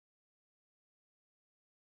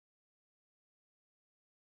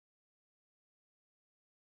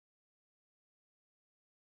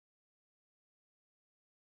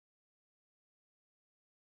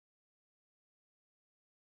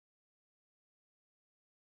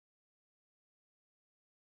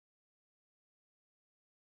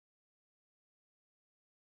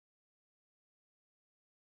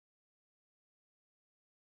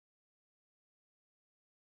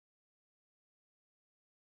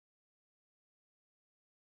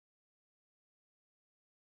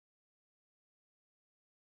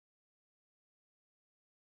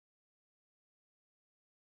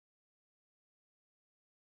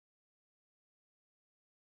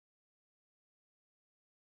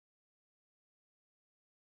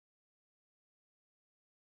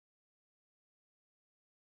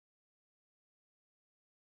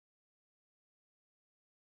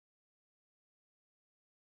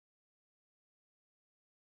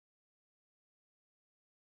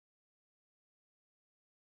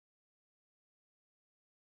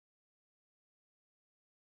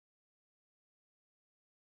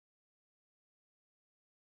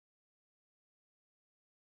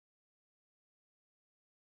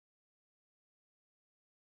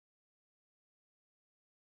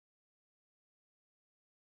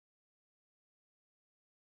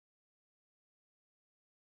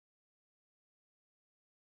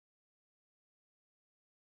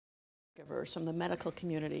caregivers, from the medical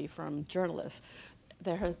community, from journalists.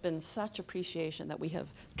 There has been such appreciation that we have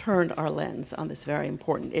turned our lens on this very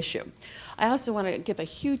important issue. I also want to give a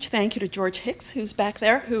huge thank you to George Hicks, who's back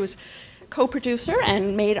there, who's co-producer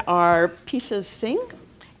and made our pieces sing.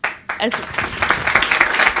 And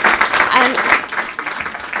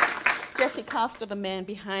Jesse Costa, the man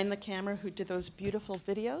behind the camera who did those beautiful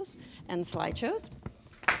videos and slideshows.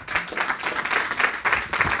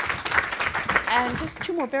 And just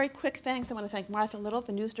two more very quick thanks. I want to thank Martha Little,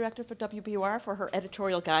 the news director for WBUR, for her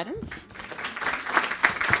editorial guidance.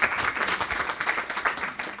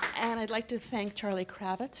 And I'd like to thank Charlie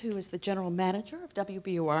Kravitz, who is the general manager of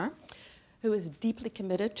WBUR, who is deeply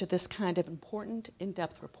committed to this kind of important,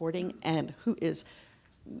 in-depth reporting, and who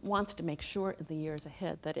wants to make sure in the years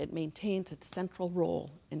ahead that it maintains its central role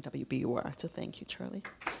in WBUR. So thank you, Charlie.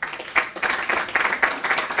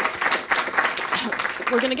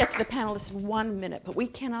 We're going to get to the panelists in 1 minute, but we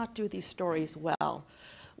cannot do these stories well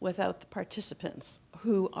without the participants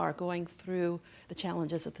who are going through the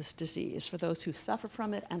challenges of this disease, for those who suffer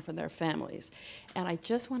from it and for their families. And I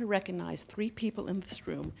just want to recognize 3 people in this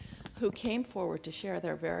room who came forward to share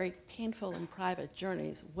their very painful and private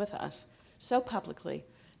journeys with us so publicly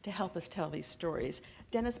to help us tell these stories.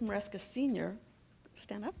 Dennis Maresca Sr.,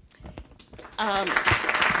 stand up.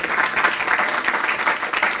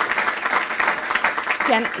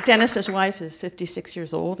 Dennis's wife is 56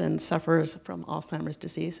 years old and suffers from Alzheimer's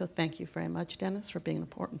disease, so thank you very much, Dennis, for being an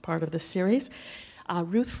important part of this series.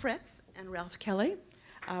 Ruth Fritz and Ralph Kelly.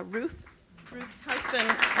 Ruth's husband.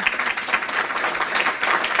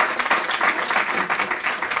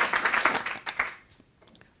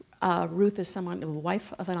 Ruth is the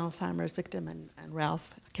wife of an Alzheimer's victim, and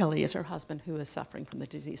Ralph Kelly is her husband, who is suffering from the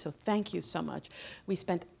disease. So thank you so much. We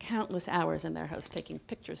spent countless hours in their house taking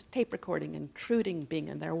pictures, tape recording, intruding, being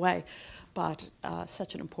in their way, but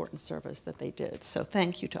such an important service that they did. So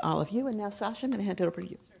thank you to all of you. And now, Sasha, I'm going to hand it over to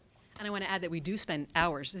you. And I want to add that we do spend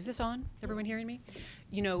hours. Is this on? Everyone hearing me?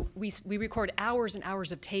 You know, we record hours and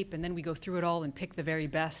hours of tape, and then we go through it all and pick the very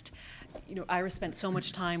best. You know, Ira spent so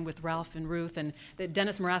much time with Ralph and Ruth, and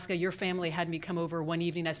Dennis Maresca, your family had me come over one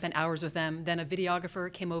evening. I spent hours with them. Then a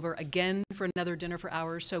videographer came over again for another dinner for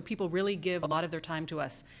hours. So people really give a lot of their time to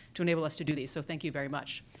us to enable us to do these. So thank you very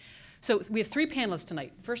much. So we have 3 panelists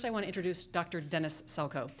tonight. First, I want to introduce Dr. Dennis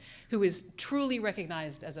Selkoe, who is truly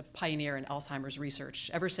recognized as a pioneer in Alzheimer's research.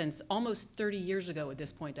 Ever since almost 30 years ago at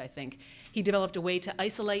this point, I think, he developed a way to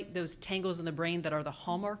isolate those tangles in the brain that are the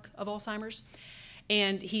hallmark of Alzheimer's.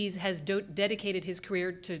 And he has dedicated his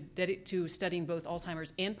career to studying both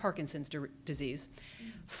Alzheimer's and Parkinson's disease.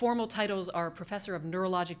 Formal titles are Professor of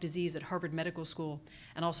Neurologic Disease at Harvard Medical School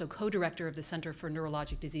and also co-director of the Center for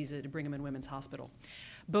Neurologic Disease at Brigham and Women's Hospital.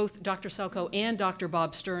 Both Dr. Selkoe and Dr.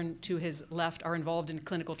 Bob Stern, to his left, are involved in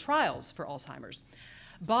clinical trials for Alzheimer's.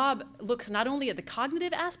 Bob looks not only at the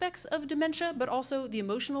cognitive aspects of dementia, but also the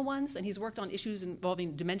emotional ones, and he's worked on issues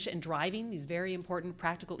involving dementia and driving, these very important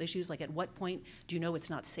practical issues, like at what point do you know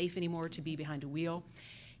it's not safe anymore to be behind a wheel.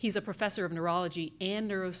 He's a professor of neurology and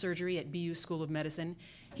neurosurgery at BU School of Medicine.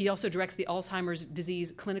 He also directs the Alzheimer's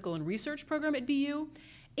disease clinical and research program at BU.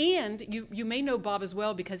 And you may know Bob as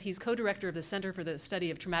well because he's co-director of the Center for the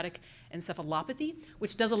Study of Traumatic Encephalopathy,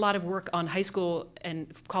 which does a lot of work on high school and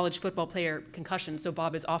college football player concussion, so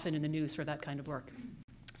Bob is often in the news for that kind of work.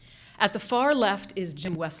 At the far left is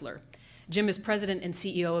Jim Wessler. Jim is president and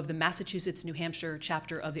CEO of the Massachusetts, New Hampshire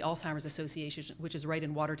chapter of the Alzheimer's Association, which is right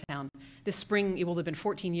in Watertown. This spring, it will have been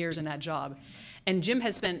 14 years in that job. And Jim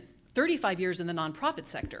has spent 35 years in the nonprofit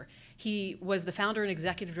sector. He was the founder and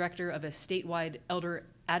executive director of a statewide elder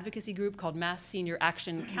advocacy group called Mass Senior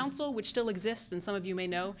Action Council, which still exists, and some of you may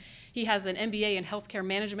know. He has an MBA in healthcare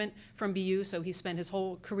management from BU, so he spent his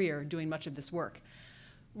whole career doing much of this work.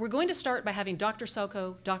 We're going to start by having Dr.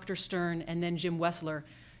 Selkoe, Dr. Stern, and then Jim Wessler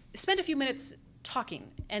spend a few minutes talking,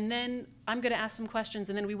 and then I'm going to ask some questions,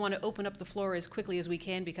 and then we want to open up the floor as quickly as we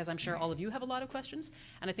can because I'm sure all of you have a lot of questions,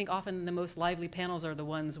 and I think often the most lively panels are the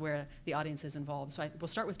ones where the audience is involved. So we'll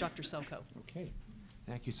start with Dr. Selkoe. Okay.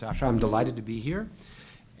 Thank you, Sasha. I'm delighted to be here,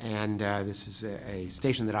 and this is a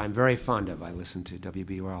station that I'm very fond of. I listen to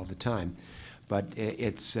WBUR all the time, but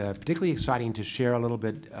it's particularly exciting to share a little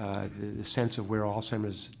bit the sense of where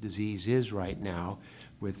Alzheimer's disease is right now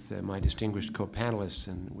with my distinguished co-panelists,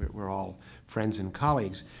 and we're all friends and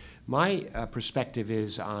colleagues. My perspective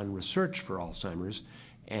is on research for Alzheimer's,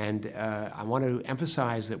 and I want to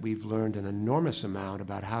emphasize that we've learned an enormous amount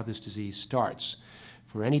about how this disease starts.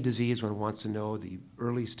 For any disease, one wants to know the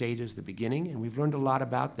early stages, the beginning, and we've learned a lot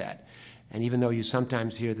about that. And even though you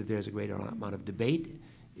sometimes hear that there's a great amount of debate,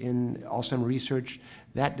 in Alzheimer's research,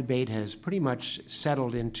 that debate has pretty much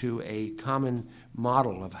settled into a common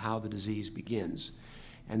model of how the disease begins.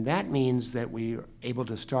 And that means that we're able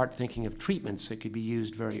to start thinking of treatments that could be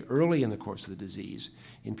used very early in the course of the disease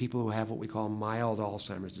in people who have what we call mild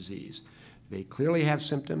Alzheimer's disease. They clearly have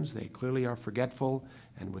symptoms, they clearly are forgetful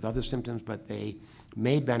and with other symptoms, but they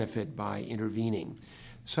may benefit by intervening.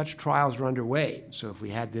 Such trials are underway. So if we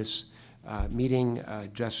had this meeting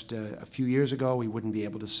just a few years ago, we wouldn't be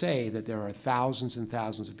able to say that there are thousands and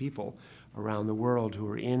thousands of people around the world who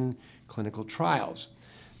are in clinical trials.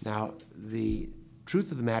 Now, the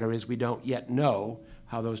truth of the matter is we don't yet know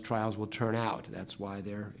how those trials will turn out. That's why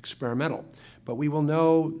they're experimental. But we will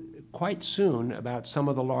know quite soon about some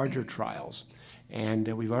of the larger trials. And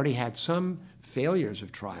we've already had some failures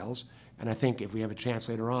of trials. And I think if we have a chance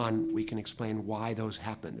later on, we can explain why those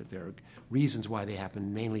happened, that there are reasons why they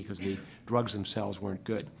happened, mainly because the drugs themselves weren't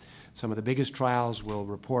good. Some of the biggest trials will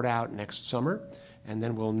report out next summer, and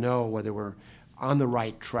then we'll know whether we're on the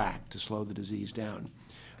right track to slow the disease down.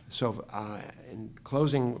 So in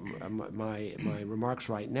closing my remarks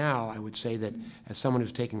right now, I would say that as someone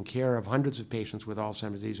who's taken care of hundreds of patients with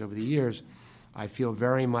Alzheimer's disease over the years, I feel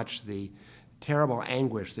very much the terrible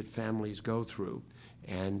anguish that families go through.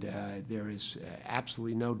 And there is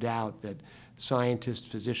absolutely no doubt that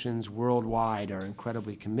scientists, physicians worldwide are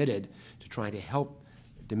incredibly committed to trying to help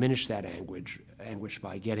diminish that anguish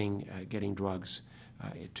by getting drugs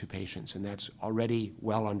to patients. And that's already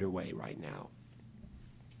well underway right now.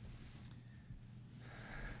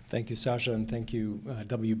 Thank you, Sasha, and thank you,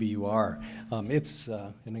 WBUR. It's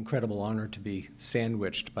an incredible honor to be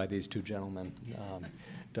sandwiched by these two gentlemen.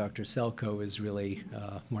 Dr. Selko is really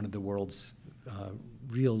one of the world's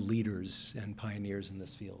real leaders and pioneers in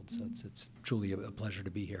this field, so it's truly a pleasure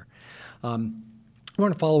to be here. I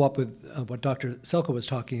want to follow up with what Dr. Selko was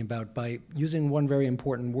talking about by using one very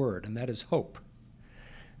important word, and that is hope.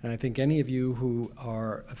 And I think any of you who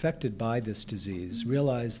are affected by this disease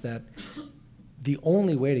realize that the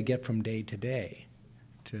only way to get from day to day,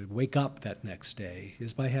 to wake up that next day,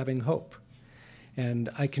 is by having hope. And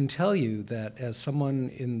I can tell you that as someone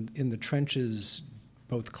in the trenches,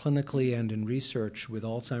 both clinically and in research with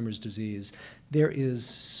Alzheimer's disease, there is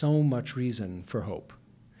so much reason for hope.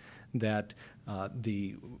 That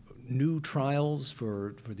the new trials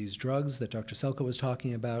for these drugs that Dr. Selko was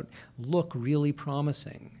talking about look really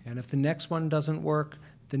promising. And if the next one doesn't work,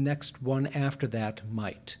 the next one after that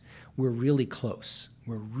might. We're really close.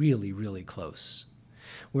 We're really, really close.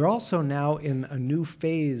 We're also now in a new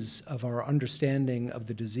phase of our understanding of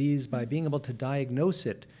the disease by being able to diagnose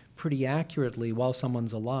it pretty accurately while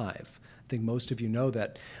someone's alive. I think most of you know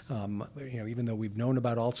that, even though we've known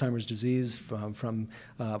about Alzheimer's disease for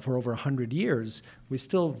over 100 years, we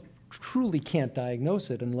still truly can't diagnose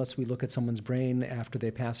it unless we look at someone's brain after they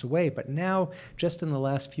pass away. But now, just in the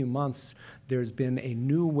last few months, there's been a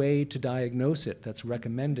new way to diagnose it that's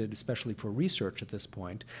recommended, especially for research at this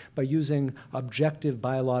point, by using objective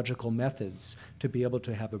biological methods to be able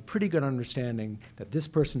to have a pretty good understanding that this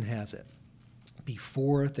person has it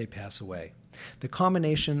before they pass away. The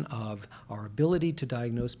combination of our ability to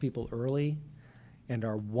diagnose people early and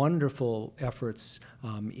our wonderful efforts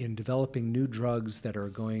in developing new drugs that are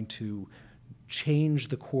going to change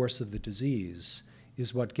the course of the disease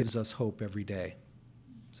is what gives us hope every day.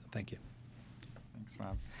 So thank you. Thanks,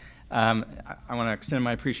 Rob. I want to extend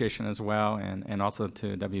my appreciation as well, and also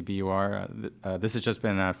to WBUR. This has just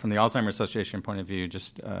been, from the Alzheimer's Association point of view,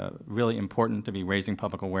 just really important to be raising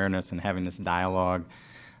public awareness and having this dialogue.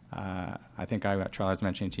 I think Charlie was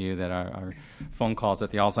mentioning to you that our phone calls at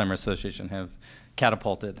the Alzheimer's Association have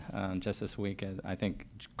catapulted just this week, I think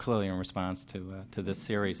clearly in response to this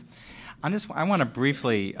series. I want to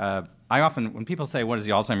briefly, when people say, what does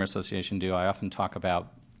the Alzheimer's Association do, I often talk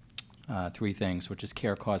about three things, which is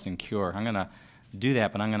care, cause, and cure. I'm going to do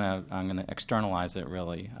that, but I'm going to externalize it,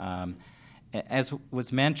 really. As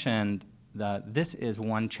was mentioned, this is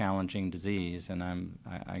one challenging disease, and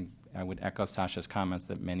I would echo Sasha's comments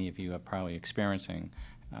that many of you are probably experiencing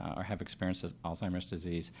or have experienced Alzheimer's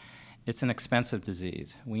disease. It's an expensive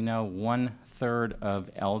disease. We know 1/3 of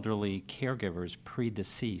elderly caregivers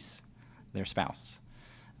predecease their spouse.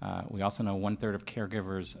 We also know 1/3 of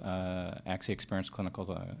caregivers actually experience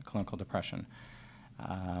clinical depression.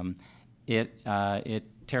 It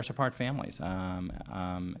tears apart families.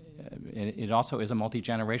 It also is a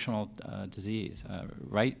multi-generational disease.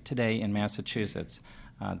 Right today in Massachusetts,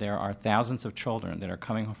 there are thousands of children that are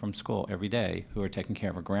coming home from school every day who are taking care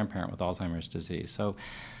of a grandparent with Alzheimer's disease.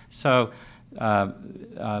 So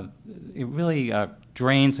it really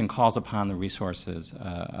drains and calls upon the resources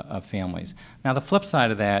of families. Now, the flip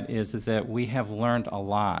side of that is that we have learned a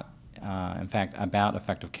lot, in fact, about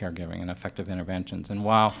effective caregiving and effective interventions. And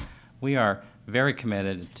while we are very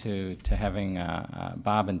committed to having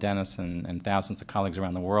Bob and Dennis and thousands of colleagues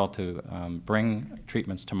around the world to bring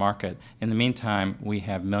treatments to market, in the meantime, we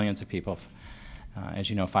have millions of people, as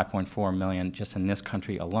you know, 5.4 million just in this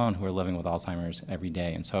country alone who are living with Alzheimer's every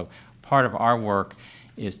day. And so part of our work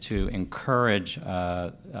is to encourage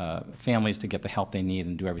families to get the help they need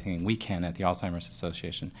and do everything we can at the Alzheimer's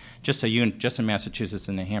Association. Just in Massachusetts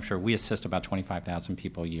and New Hampshire, we assist about 25,000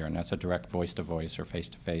 people a year, and that's a direct voice-to-voice or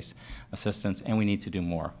face-to-face assistance, and we need to do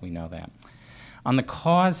more. We know that. On the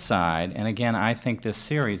cause side, and again, I think this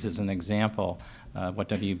series is an example what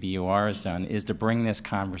WBUR has done, is to bring this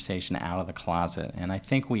conversation out of the closet, and I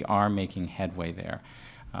think we are making headway there.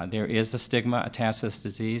 There is a stigma attached to this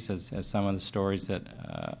disease, as some of the stories that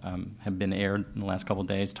have been aired in the last couple of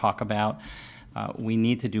days talk about. We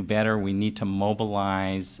need to do better. We need to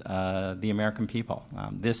mobilize the American people.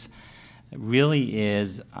 This really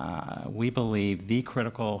is, we believe, the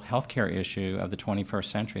critical healthcare issue of the 21st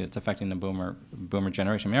century that's affecting the boomer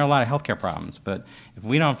generation. I mean, there are a lot of healthcare problems, but if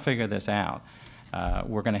we don't figure this out,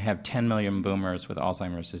 we're going to have 10 million boomers with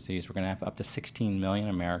Alzheimer's disease. We're going to have up to 16 million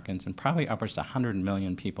Americans and probably upwards to 100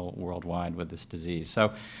 million people worldwide with this disease.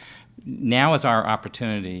 So now is our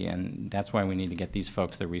opportunity, and that's why we need to get these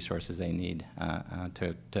folks the resources they need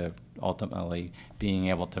to ultimately being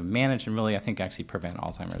able to manage and really, I think, actually prevent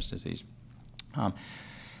Alzheimer's disease.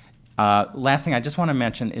 Last thing I just want to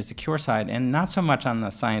mention is the cure side, and not so much on the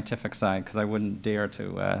scientific side, because I wouldn't dare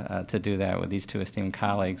to do that with these two esteemed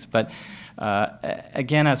colleagues. But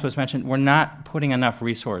again, as was mentioned, we're not putting enough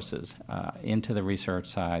resources into the research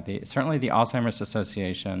side. Certainly the Alzheimer's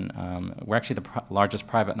Association, we're actually the largest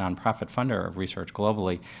private nonprofit funder of research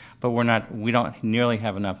globally, but we don't nearly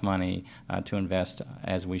have enough money to invest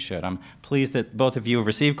as we should. I'm pleased that both of you have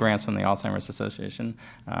received grants from the Alzheimer's Association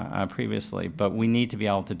previously, but we need to be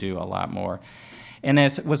able to do a lot more. And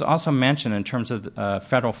as was also mentioned in terms of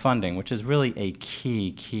federal funding, which is really a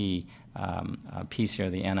key piece here,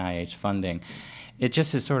 the NIH funding, it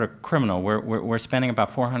just is sort of criminal. We're spending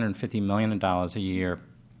about $450 million a year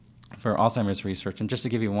for Alzheimer's research. And just to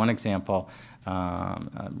give you one example,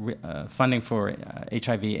 funding for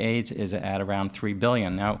HIV/AIDS is at around $3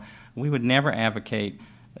 billion. Now, we would never advocate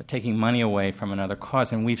taking money away from another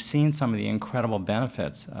cause, and we've seen some of the incredible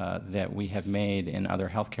benefits that we have made in other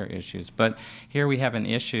healthcare issues. But here we have an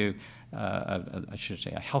issue, I should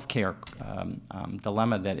say, a healthcare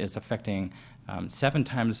dilemma that is affecting 5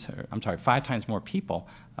 times more people,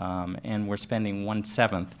 and we're spending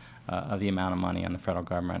 1/7 of the amount of money on the federal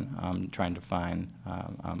government trying to find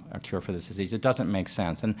a cure for this disease. It doesn't make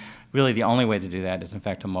sense. And really the only way to do that is, in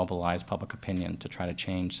fact, to mobilize public opinion to try to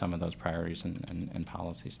change some of those priorities and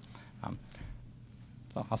policies.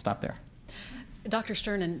 So I'll stop there. Dr.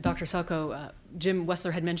 Stern and Dr. Selkoe, Jim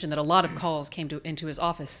Wessler had mentioned that a lot of calls came into his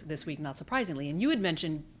office this week, not surprisingly. And you had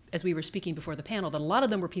mentioned, as we were speaking before the panel, that a lot of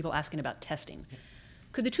them were people asking about testing.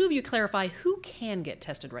 Could the two of you clarify who can get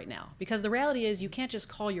tested right now? Because the reality is you can't just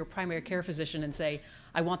call your primary care physician and say,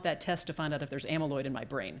 I want that test to find out if there's amyloid in my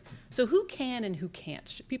brain. So who can and who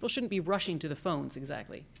can't? People shouldn't be rushing to the phones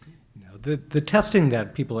exactly. No, the testing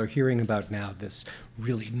that people are hearing about now, this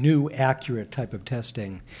really new, accurate type of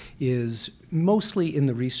testing, is mostly in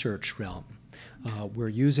the research realm. We're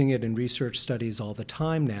using it in research studies all the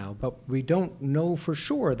time now, but we don't know for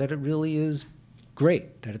sure that it really is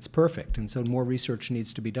great, that it's perfect, and so more research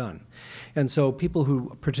needs to be done. And so people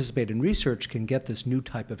who participate in research can get this new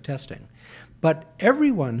type of testing. But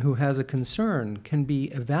everyone who has a concern can be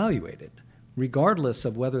evaluated, regardless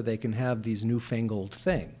of whether they can have these newfangled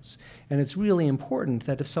things. And it's really important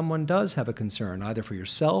that if someone does have a concern, either for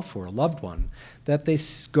yourself or a loved one, that they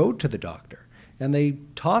go to the doctor and they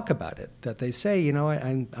talk about it, that they say, you know,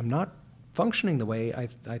 I'm not functioning the way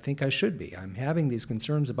I think I should be. I'm having these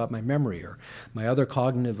concerns about my memory or my other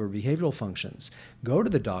cognitive or behavioral functions. Go to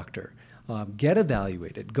the doctor, get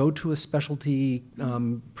evaluated, go to a specialty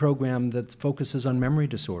program that focuses on memory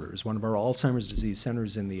disorders, one of our Alzheimer's disease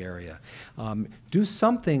centers in the area. Do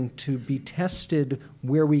something to be tested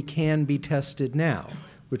where we can be tested now,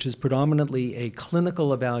 which is predominantly a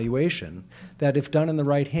clinical evaluation that, if done in the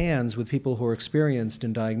right hands with people who are experienced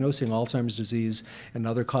in diagnosing Alzheimer's disease and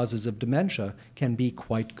other causes of dementia, can be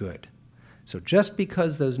quite good. So just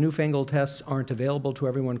because those newfangled tests aren't available to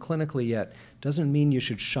everyone clinically yet doesn't mean you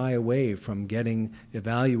should shy away from getting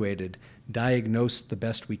evaluated, diagnosed the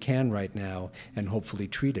best we can right now, and hopefully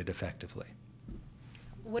treated effectively.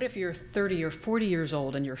 What if you're 30 or 40 years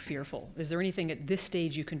old and you're fearful? Is there anything at this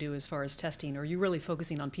stage you can do as far as testing, or are you really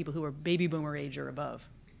focusing on people who are baby boomer age or above?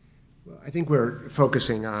 Well, I think we're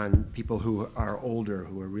focusing on people who are older,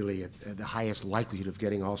 who are really at the highest likelihood of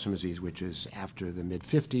getting Alzheimer's disease, which is after the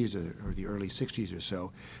mid-50s or the early 60s or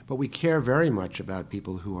so. But we care very much about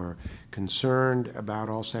people who are concerned about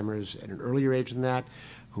Alzheimer's at an earlier age than that,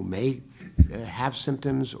 who may have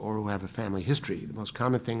symptoms or who have a family history. The most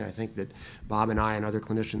common thing I think that Bob and I and other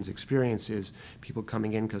clinicians experience is people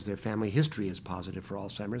coming in because their family history is positive for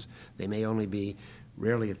Alzheimer's. They may only be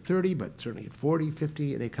rarely at 30, but certainly at 40,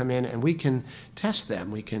 50, they come in, and we can test them.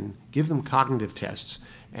 We can give them cognitive tests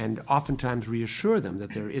and oftentimes reassure them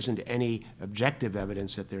that there isn't any objective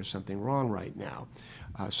evidence that there's something wrong right now.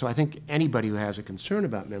 So I think anybody who has a concern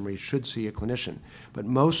about memory should see a clinician. But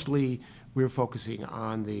mostly we're focusing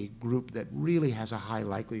on the group that really has a high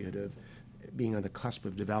likelihood of being on the cusp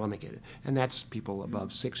of developing it, and that's people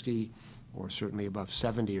above 60 or certainly above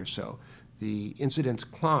 70 or so. The incidence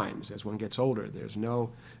climbs as one gets older. There's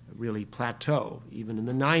no really plateau. Even in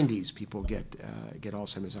the 90s, people get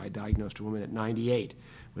Alzheimer's. I diagnosed a woman at 98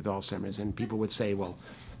 with Alzheimer's, and people would say, well,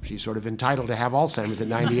 she's sort of entitled to have Alzheimer's at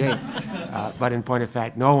 98. But in point of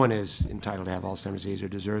fact, no one is entitled to have Alzheimer's disease or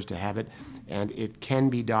deserves to have it, and it can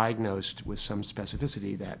be diagnosed with some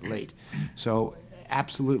specificity that late. So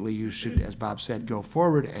absolutely, you should, as Bob said, go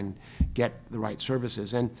forward and get the right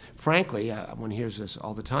services. And frankly, one hears this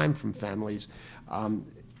all the time from families,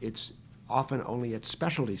 it's often only at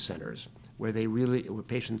specialty centers where where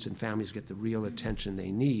patients and families get the real attention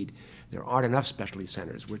they need. There aren't enough specialty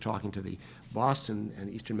centers. We're talking to the Boston and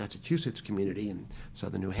Eastern Massachusetts community and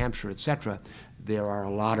Southern New Hampshire, et cetera. There are a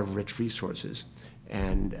lot of rich resources.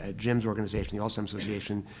 And Jim's organization, the Alzheimer's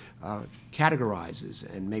Association, categorizes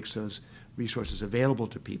and makes those resources available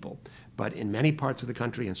to people. But in many parts of the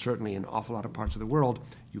country, and certainly in an awful lot of parts of the world,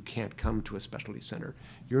 you can't come to a specialty center.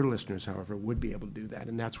 Your listeners, however, would be able to do that,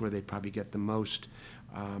 and that's where they'd probably get the most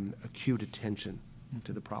acute attention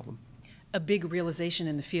to the problem. A big realization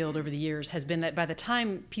in the field over the years has been that by the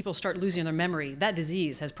time people start losing their memory, that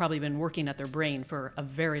disease has probably been working at their brain for a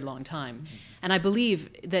very long time. Mm-hmm. And I believe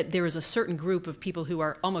that there is a certain group of people who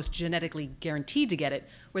are almost genetically guaranteed to get it,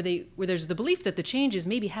 where there's the belief that the change is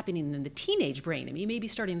maybe happening in the teenage brain. I mean, you may be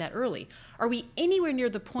starting that early. Are we anywhere near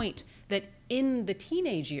the point that in the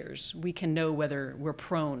teenage years we can know whether we're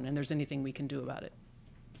prone and there's anything we can do about it?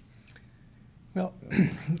 Well,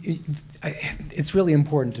 it's really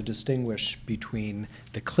important to distinguish between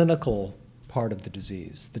the clinical part of the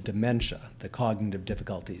disease, the dementia, the cognitive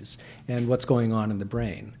difficulties, and what's going on in the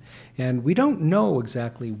brain. And we don't know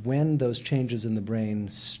exactly when those changes in the brain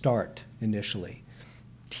start initially.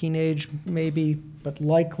 Teenage, maybe, but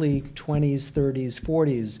likely 20s, 30s,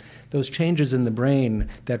 40s, those changes in the brain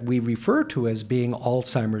that we refer to as being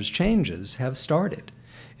Alzheimer's changes have started.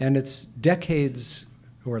 And it's decades,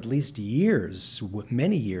 or at least years,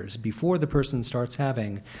 many years, before the person starts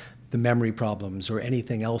having the memory problems or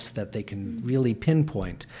anything else that they can really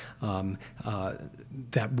pinpoint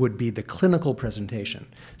that would be the clinical presentation.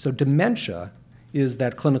 So dementia is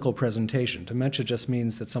that clinical presentation. Dementia just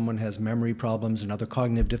means that someone has memory problems and other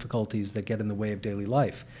cognitive difficulties that get in the way of daily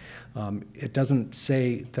life. It doesn't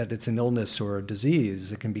say that it's an illness or a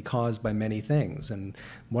disease. It can be caused by many things. And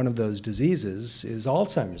one of those diseases is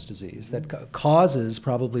Alzheimer's disease that causes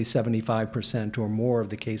probably 75% or more of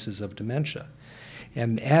the cases of dementia.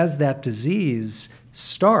 And as that disease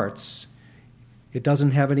starts, it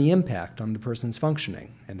doesn't have any impact on the person's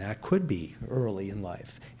functioning, and that could be early in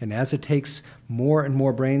life. And as it takes more and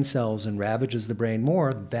more brain cells and ravages the brain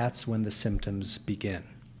more, that's when the symptoms begin.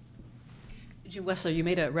 Jim Wessler, you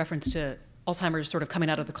made a reference to Alzheimer's sort of coming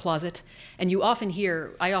out of the closet, and I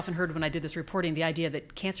often heard when I did this reporting the idea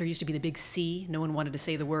that cancer used to be the big C, no one wanted to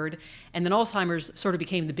say the word, and then Alzheimer's sort of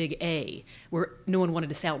became the big A, where no one wanted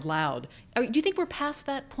to say out loud. Do you think we're past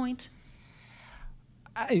that point?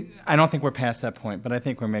 I don't think we're past that point, but I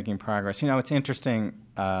think we're making progress. You know, it's interesting.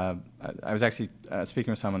 I was actually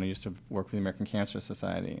speaking with someone who used to work for the American Cancer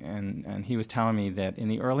Society, and he was telling me that in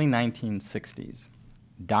the early 1960s,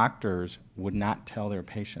 doctors would not tell their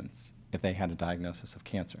patients if they had a diagnosis of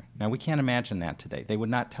cancer. Now, we can't imagine that today. They would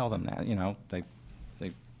not tell them that. You know,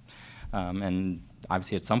 and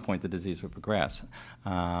obviously at some point the disease would progress.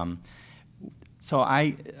 So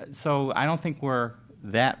I don't think we're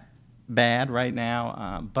that bad right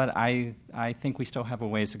now, but I think we still have a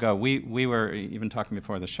ways to go. We were even talking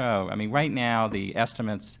before the show. I mean, right now the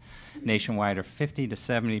estimates nationwide are 50 to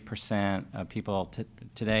 70% of people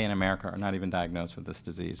today in America are not even diagnosed with this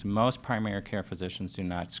disease. Most primary care physicians do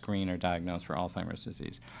not screen or diagnose for Alzheimer's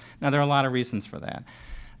disease. Now, there are a lot of reasons for that.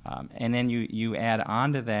 And then you add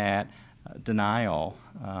on to that denial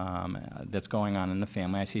that's going on in the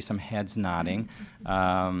family. I see some heads nodding.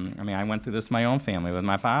 I mean, I went through this in my own family with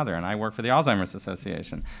my father, and I work for the Alzheimer's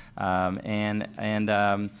Association.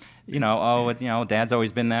 You know, Dad's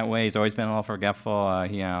always been that way. He's always been a little forgetful.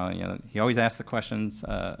 He always asks the questions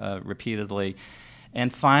repeatedly.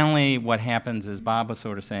 And finally, what happens is Bob was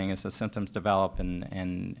sort of saying as the symptoms develop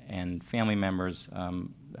and family members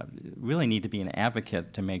really need to be an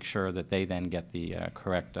advocate to make sure that they then get the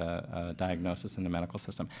correct diagnosis in the medical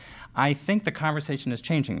system. I think the conversation is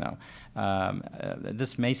changing, though.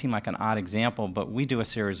 This may seem like an odd example, but we do a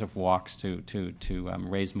series of walks to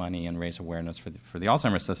raise money and raise awareness for the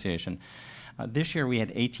Alzheimer's Association. This year we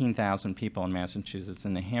had 18,000 people in Massachusetts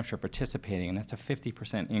and New Hampshire participating, and that's a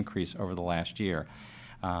 50% increase over the last year.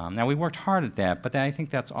 Now, we worked hard at that, but I think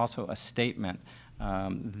that's also a statement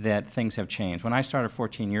that things have changed. When I started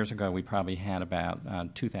 14 years ago, we probably had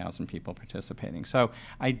about 2,000 people participating. So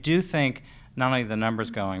I do think not only the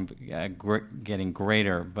numbers getting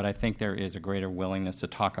greater, but I think there is a greater willingness to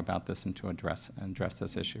talk about this and to address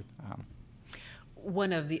this issue.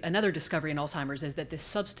 Another discovery in Alzheimer's is that this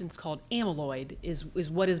substance called amyloid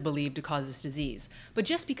is what is believed to cause this disease. But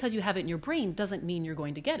just because you have it in your brain doesn't mean you're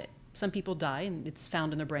going to get it. Some people die and it's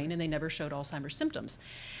found in their brain and they never showed Alzheimer's symptoms.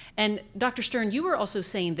 And Dr. Stern, you were also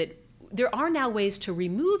saying that there are now ways to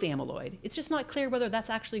remove amyloid. It's just not clear whether that's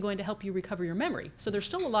actually going to help you recover your memory. So there's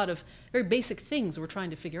still a lot of very basic things we're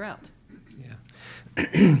trying to figure out. Yeah.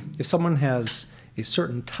 If someone has a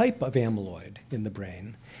certain type of amyloid in the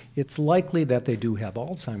brain, it's likely that they do have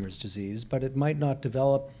Alzheimer's disease, but it might not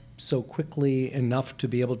develop so quickly enough to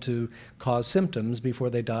be able to cause symptoms before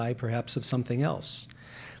they die, perhaps of something else.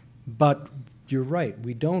 But you're right,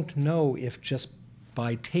 we don't know if just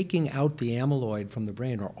by taking out the amyloid from the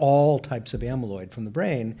brain, or all types of amyloid from the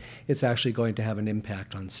brain, it's actually going to have an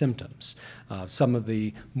impact on symptoms. Some of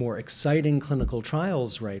the more exciting clinical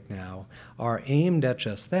trials right now are aimed at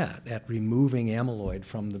just that, at removing amyloid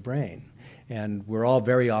from the brain. And we're all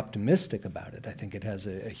very optimistic about it. I think it has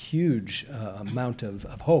a huge amount of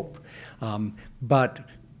hope. But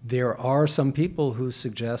there are some people who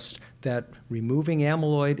suggest that removing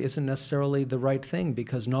amyloid isn't necessarily the right thing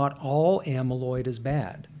because not all amyloid is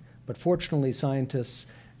bad. But fortunately, scientists,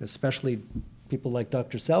 especially people like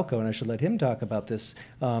Dr. Selko, and I should let him talk about this,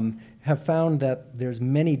 have found that there's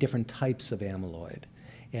many different types of amyloid.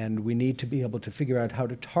 And we need to be able to figure out how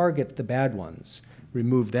to target the bad ones,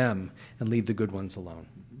 remove them, and leave the good ones alone.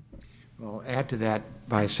 Well, add to that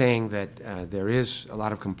by saying that there is a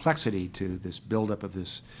lot of complexity to this buildup of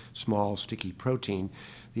this small, sticky protein.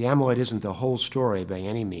 The amyloid isn't the whole story by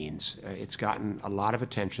any means. It's gotten a lot of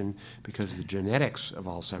attention because the genetics of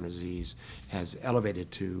Alzheimer's disease has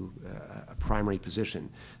elevated to a primary position.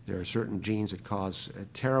 There are certain genes that cause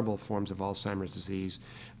terrible forms of Alzheimer's disease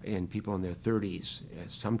in people in their 30s,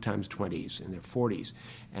 sometimes 20s, in their 40s.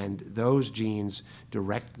 And those genes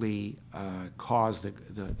directly cause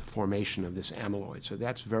the formation of this amyloid. So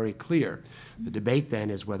that's very clear. The debate then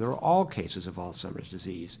is whether all cases of Alzheimer's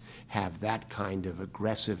disease have that kind of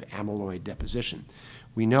aggressive amyloid deposition.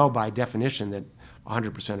 We know by definition that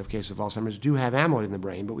 100% of cases of Alzheimer's do have amyloid in the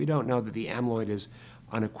brain, but we don't know that the amyloid is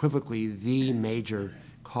unequivocally the major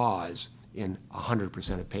cause in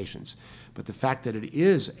 100% of patients. But the fact that it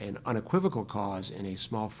is an unequivocal cause in a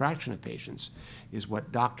small fraction of patients is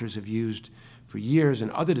what doctors have used for years in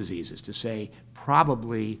other diseases to say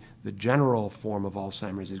probably the general form of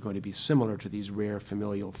Alzheimer's is going to be similar to these rare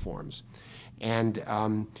familial forms. And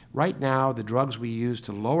right now, the drugs we use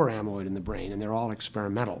to lower amyloid in the brain, and they're all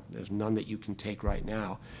experimental, there's none that you can take right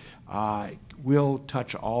now, will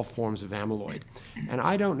touch all forms of amyloid. And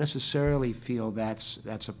I don't necessarily feel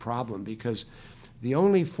that's a problem because the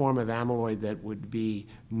only form of amyloid that would be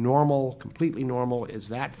normal, completely normal, is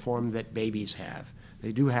that form that babies have.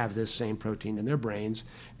 They do have this same protein in their brains,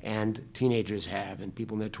 and teenagers have, and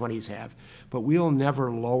people in their 20s have. But we'll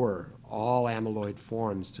never lower all amyloid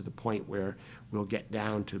forms to the point where we'll get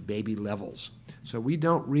down to baby levels. So we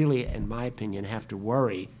don't really, in my opinion, have to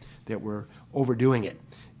worry that we're overdoing it.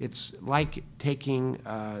 It's like taking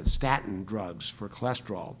statin drugs for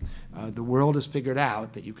cholesterol. The world has figured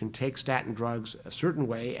out that you can take statin drugs a certain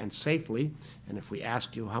way and safely, and if we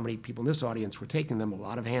asked you how many people in this audience were taking them, a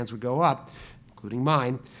lot of hands would go up, including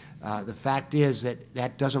mine, the fact is that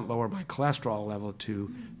that doesn't lower my cholesterol level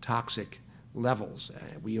to toxic levels.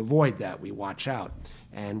 We avoid that. We watch out.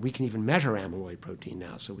 And we can even measure amyloid protein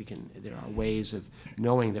now, so there are ways of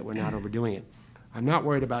knowing that we're not overdoing it. I'm not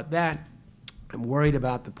worried about that. I'm worried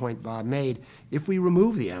about the point Bob made. If we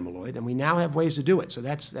remove the amyloid, and we now have ways to do it, so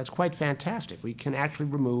that's quite fantastic. We can actually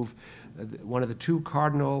remove one of the two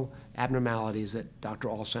cardinal abnormalities that Dr.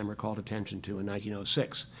 Alzheimer called attention to in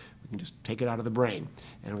 1906. We can just take it out of the brain.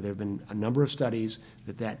 And there have been a number of studies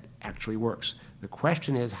that actually works. The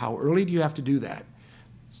question is, how early do you have to do that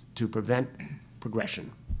to prevent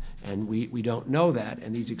progression? And we don't know that,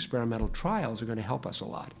 and these experimental trials are going to help us a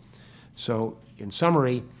lot. So in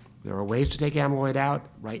summary, there are ways to take amyloid out.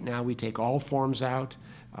 Right now we take all forms out.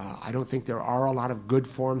 I don't think there are a lot of good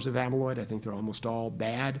forms of amyloid. I think they're almost all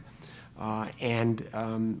bad.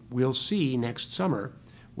 We'll see next summer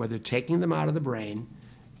whether taking them out of the brain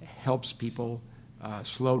helps people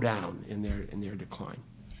slow down in their decline.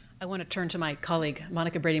 I want to turn to my colleague,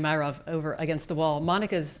 Monica Brady-Myrov, over against the wall.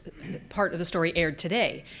 Monica's part of the story aired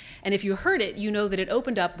today. And if you heard it, you know that it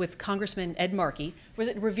opened up with Congressman Ed Markey. Was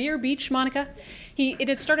it Revere Beach, Monica? It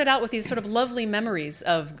had started out with these sort of lovely memories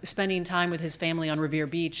of spending time with his family on Revere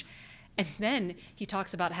Beach. And then he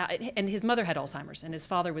talks about how, and his mother had Alzheimer's, and his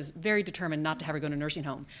father was very determined not to have her go to a nursing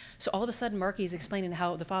home. So all of a sudden, Markey's explaining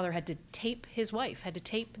how the father had to tape his wife, had to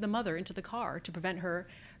tape the mother into the car to prevent her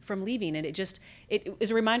from leaving. And it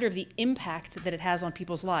is a reminder of the impact that it has on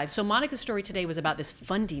people's lives. So Monica's story today was about this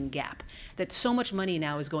funding gap, that so much money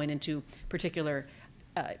now is going into particular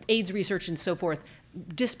AIDS research and so forth,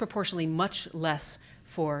 disproportionately much less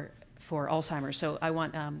for Alzheimer's. So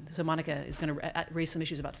so Monica is going to raise some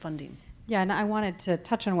issues about funding. Yeah, and I wanted to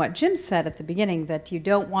touch on what Jim said at the beginning, that you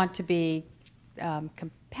don't want to be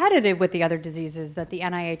competitive with the other diseases, that the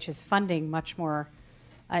NIH is funding much more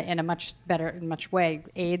in a much way.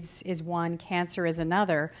 AIDS is one, cancer is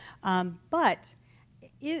another. But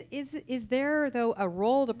is there, though, a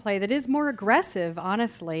role to play that is more aggressive,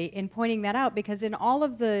 honestly, in pointing that out? Because in all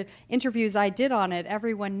of the interviews I did on it,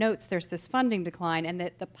 everyone notes there's this funding decline and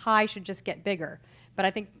that the pie should just get bigger. But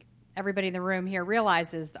I think everybody in the room here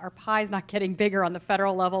realizes our pie's not getting bigger on the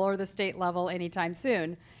federal level or the state level anytime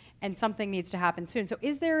soon, and something needs to happen soon. So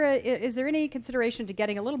is there any consideration to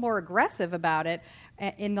getting a little more aggressive about it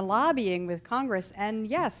in the lobbying with Congress, and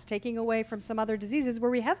yes, taking away from some other diseases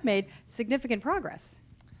where we have made significant progress?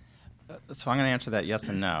 So I'm going to answer that yes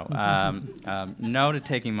and no. No to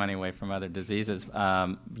taking money away from other diseases.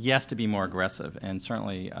 Yes to be more aggressive, and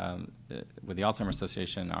certainly with the Alzheimer's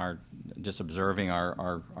Association, just observing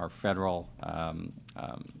our federal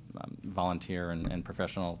volunteer and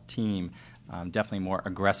professional team, definitely more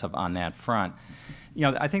aggressive on that front.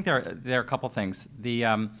 You know, I think there are a couple things.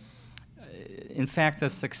 In fact, the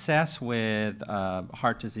success with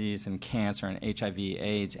heart disease and cancer and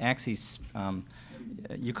HIV/AIDS actually.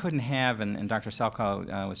 You couldn't have, and Dr.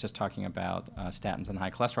 Selko was just talking about statins and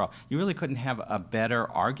high cholesterol, you really couldn't have a better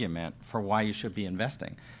argument for why you should be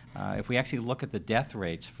investing. If we actually look at the death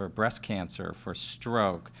rates for breast cancer, for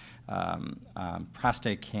stroke,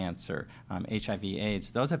 prostate cancer,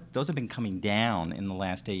 HIV/AIDS, those have been coming down in the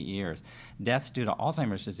last 8 years. Deaths due to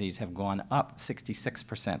Alzheimer's disease have gone up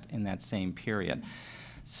 66% in that same period.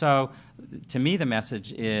 So to me, the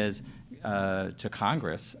message is to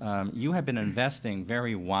Congress, you have been investing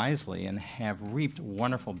very wisely and have reaped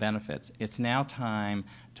wonderful benefits. It's now time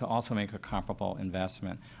to also make a comparable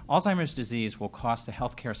investment. Alzheimer's disease will cost the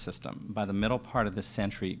healthcare system by the middle part of this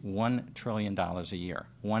century $1 trillion a year.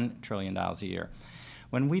 $1 trillion a year.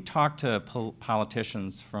 When we talk to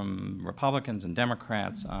politicians from Republicans and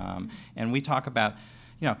Democrats, and we talk about,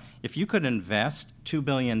 you know, if you could invest $2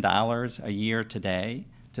 billion a year today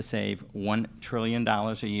to save $1 trillion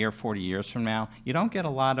a year 40 years from now, you don't get a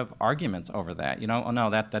lot of arguments over that. You know, oh no,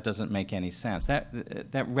 that doesn't make any sense. That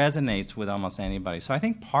resonates with almost anybody. So I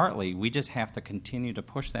think partly we just have to continue to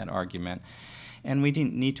push that argument, and we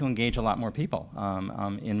need to engage a lot more people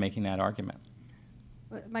in making that argument.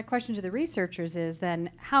 My question to the researchers is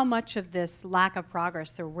then, how much of this lack of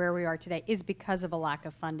progress or where we are today is because of a lack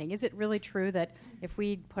of funding? Is it really true that if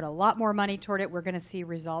we put a lot more money toward it, we're going to see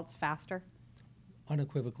results faster?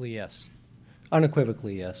 Unequivocally, yes.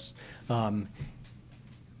 Unequivocally, yes.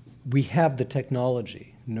 We have the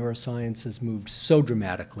technology. Neuroscience has moved so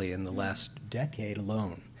dramatically in the last decade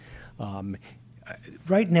alone.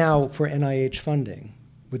 Right now, for NIH funding,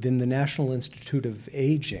 within the National Institute of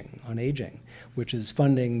Aging, which is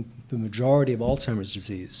funding the majority of Alzheimer's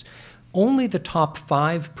disease, only the top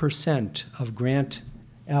 5% of grant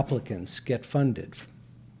applicants get funded,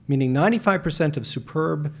 meaning 95% of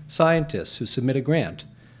superb scientists who submit a grant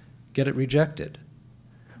get it rejected.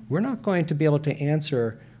 We're not going to be able to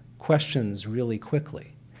answer questions really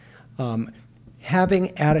quickly.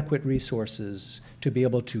 Having adequate resources to be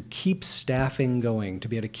able to keep staffing going, to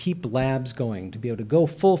be able to keep labs going, to be able to go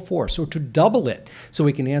full force, or to double it so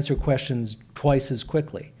we can answer questions twice as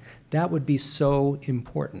quickly. That would be so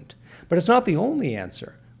important. But it's not the only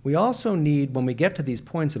answer. We also need, when we get to these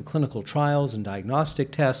points of clinical trials and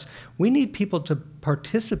diagnostic tests, we need people to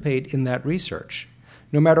participate in that research.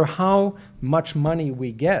 No matter how much money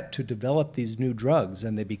we get to develop these new drugs,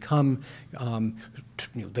 and they become,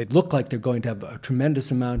 they look like they're going to have a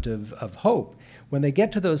tremendous amount of hope, when they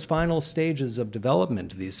get to those final stages of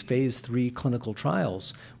development, these phase 3 clinical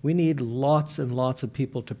trials, we need lots and lots of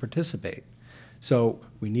people to participate. So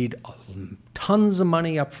we need tons of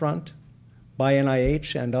money up front by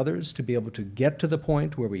NIH and others to be able to get to the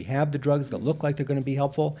point where we have the drugs that look like they're going to be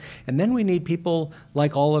helpful. And then we need people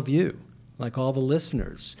like all of you, like all the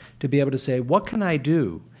listeners, to be able to say, what can I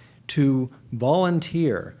do to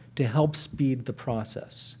volunteer to help speed the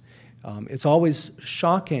process? It's always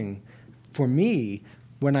shocking for me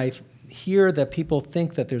when I hear that people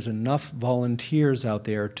think that there's enough volunteers out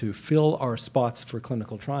there to fill our spots for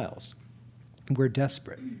clinical trials. We're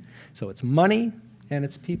desperate. So it's money and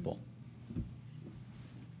it's people.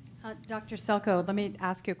 Dr. Selko, let me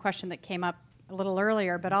ask you a question that came up a little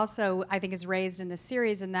earlier, but also I think is raised in this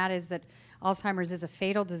series, and that is that Alzheimer's is a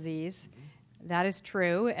fatal disease. That is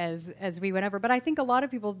true, as we went over. But I think a lot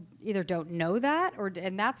of people either don't know that,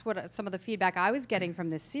 and that's what some of the feedback I was getting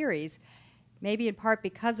from this series, maybe in part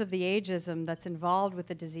because of the ageism that's involved with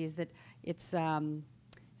the disease, that it's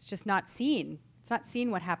just not seen. It's not seen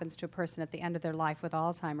what happens to a person at the end of their life with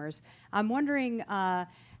Alzheimer's. I'm wondering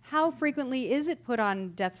how frequently is it put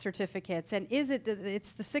on death certificates, and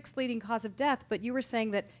it's the 6th leading cause of death, but you were saying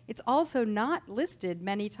that it's also not listed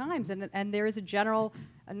many times, and there is a general,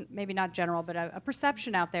 maybe not general, but a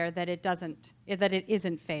perception out there that it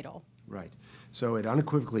isn't fatal. Right. So it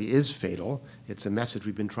unequivocally is fatal. It's a message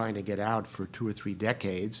we've been trying to get out for 2 or 3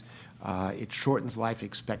 decades. It shortens life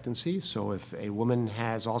expectancy. So if a woman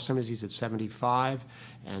has Alzheimer's disease at 75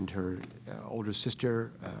 and her older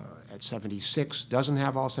sister at 76 doesn't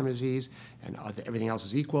have Alzheimer's disease and everything else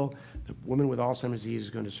is equal, the woman with Alzheimer's disease is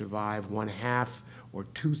going to survive 1/2 or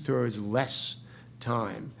 2/3 less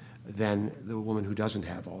time than the woman who doesn't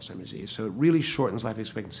have Alzheimer's disease. So it really shortens life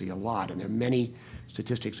expectancy a lot, and there are many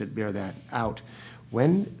statistics that bear that out.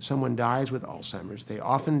 When someone dies with Alzheimer's, they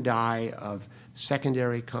often die of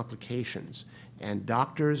secondary complications, and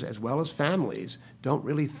doctors as well as families don't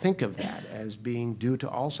really think of that as being due to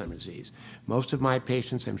Alzheimer's disease. Most of my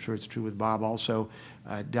patients, I'm sure it's true with Bob also,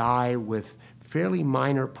 die with fairly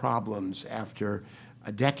minor problems after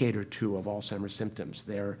a decade or 2 of Alzheimer's symptoms.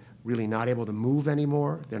 They're really not able to move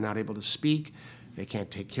anymore. They're not able to speak. They can't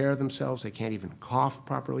take care of themselves. They can't even cough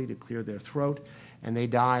properly to clear their throat. And they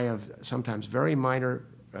die of sometimes very minor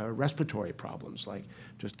respiratory problems, like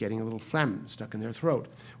just getting a little phlegm stuck in their throat,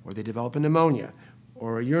 or they develop a pneumonia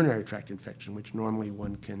or a urinary tract infection, which normally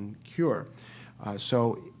one can cure.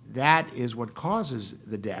 So that is what causes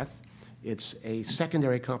the death. It's a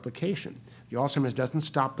secondary complication. The Alzheimer's doesn't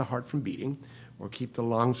stop the heart from beating or keep the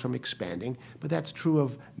lungs from expanding, but that's true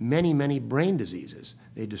of many, many brain diseases.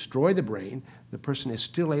 They destroy the brain. The person is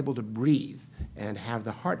still able to breathe and have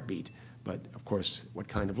the heartbeat. But of course, what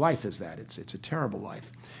kind of life is that? It's a terrible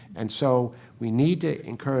life. And so we need to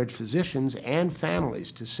encourage physicians and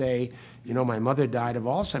families to say, you know, my mother died of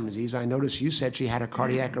Alzheimer's disease. I noticed you said she had a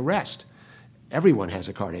cardiac arrest. Everyone has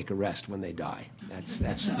a cardiac arrest when they die. That's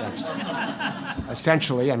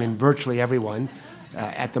essentially, I mean, virtually everyone.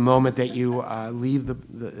 At the moment that you leave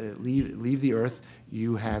the earth,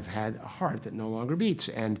 you have had a heart that no longer beats,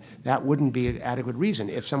 and that wouldn't be an adequate reason.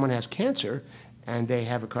 If someone has cancer and they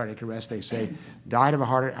have a cardiac arrest, they say, died of a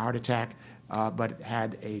heart attack, but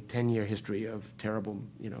had a 10-year history of terrible,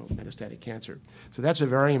 metastatic cancer. So that's a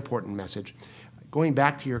very important message. Going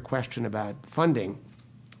back to your question about funding,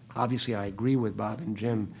 obviously I agree with Bob and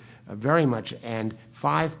Jim very much, and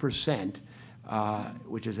 5%,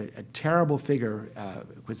 which is a terrible figure,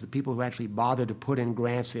 because the people who actually bother to put in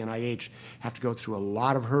grants to the NIH have to go through a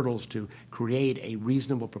lot of hurdles to create a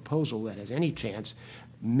reasonable proposal that has any chance.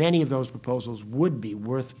 Many of those proposals would be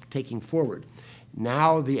worth taking forward.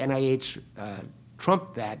 Now the NIH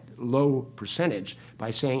trumped that low percentage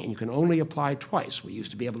by saying, and you can only apply twice. We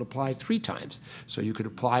used to be able to apply 3 times. So you could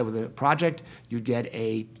apply with a project, you'd get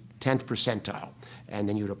a 10th percentile. And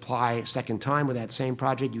then you'd apply a second time with that same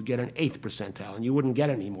project, you'd get an 8th percentile, and you wouldn't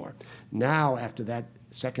get any more. Now, after that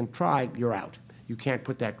second try, you're out. You can't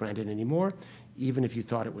put that grant in anymore, even if you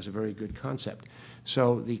thought it was a very good concept.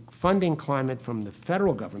 So the funding climate from the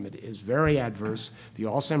federal government is very adverse. The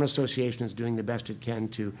Alzheimer's Association is doing the best it can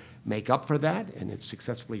to make up for that, and it's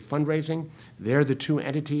successfully fundraising. They're the two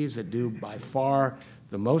entities that do by far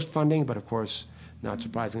the most funding, but of course, not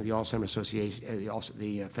surprisingly, the Alzheimer's Association,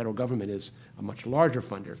 the federal government is a much larger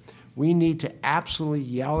funder. We need to absolutely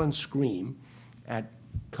yell and scream at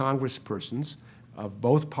congresspersons of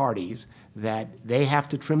both parties that they have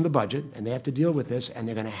to trim the budget and they have to deal with this, and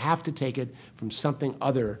they're going to have to take it from something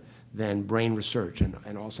other than brain research and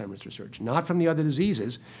Alzheimer's research. Not from the other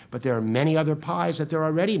diseases, but there are many other pies that they're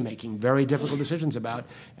already making very difficult decisions about,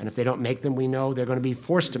 and if they don't make them, we know they're going to be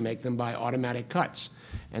forced to make them by automatic cuts.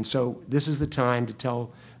 And so this is the time to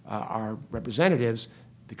tell our representatives,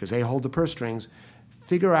 because they hold the purse strings,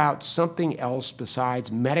 figure out something else besides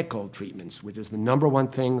medical treatments, which is the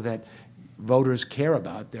 #1 thing that voters care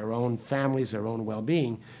about, their own families, their own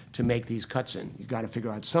well-being, to make these cuts in. You've got to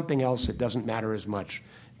figure out something else that doesn't matter as much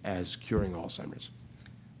as curing Alzheimer's.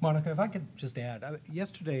 Monica, if I could just add,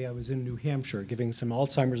 yesterday I was in New Hampshire giving some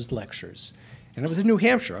Alzheimer's lectures. And I was in New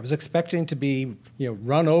Hampshire. I was expecting to be,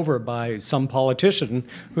 run over by some politician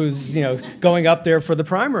who's, going up there for the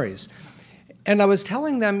primaries. And I was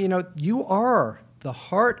telling them, you are the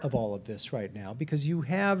heart of all of this right now because you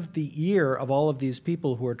have the ear of all of these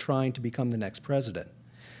people who are trying to become the next president.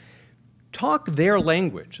 Talk their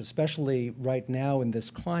language, especially right now in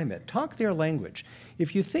this climate. Talk their language.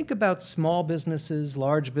 If you think about small businesses,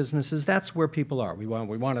 large businesses, that's where people are. We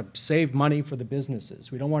want to save money for the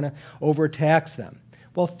businesses. We don't want to overtax them.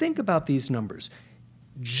 Well, think about these numbers.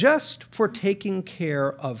 Just for taking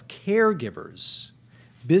care of caregivers,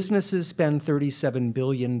 businesses spend $37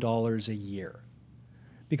 billion a year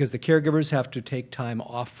because the caregivers have to take time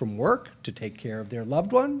off from work to take care of their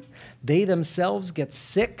loved one. They themselves get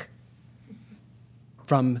sick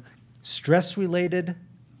from stress-related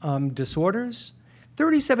disorders.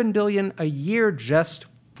 $37 billion a year just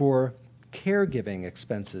for caregiving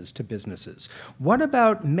expenses to businesses. What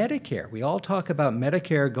about Medicare? We all talk about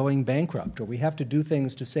Medicare going bankrupt, or we have to do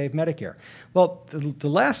things to save Medicare. Well, the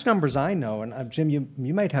last numbers I know, and Jim,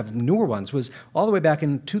 you might have newer ones, was all the way back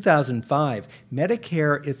in 2005.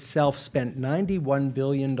 Medicare itself spent $91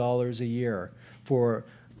 billion a year for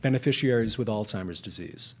beneficiaries with Alzheimer's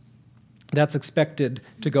disease. That's expected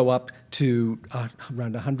to go up to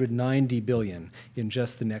around $190 billion in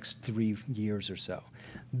just the next 3 years or so.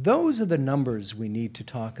 Those are the numbers we need to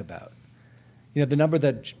talk about. The number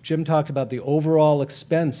that Jim talked about, the overall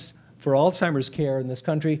expense for Alzheimer's care in this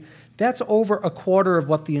country, that's over a quarter of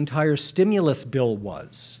what the entire stimulus bill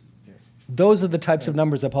was. Those are the types of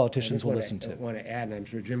numbers that politicians will listen to. I want to add, and I'm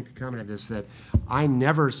sure Jim can comment on this, that I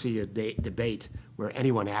never see a debate where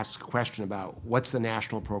anyone asks a question about what's the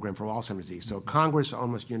national program for Alzheimer's disease. So Congress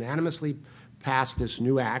almost unanimously passed this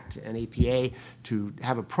new act, an APA, to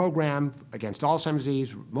have a program against Alzheimer's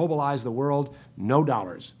disease, mobilize the world, no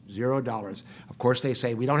dollars, $0. Of course, they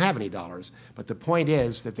say we don't have any dollars, but the point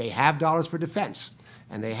is that they have dollars for defense,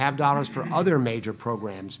 and they have dollars for other major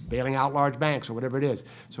programs, bailing out large banks or whatever it is.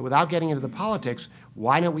 So without getting into the politics,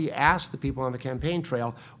 why don't we ask the people on the campaign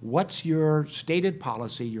trail, what's your stated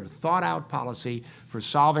policy, your thought-out policy for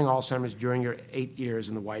solving Alzheimer's during your 8 years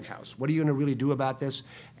in the White House? What are you going to really do about this?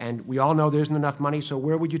 And we all know there isn't enough money, so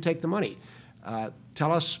where would you take the money?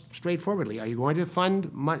 Tell us straightforwardly, are you going to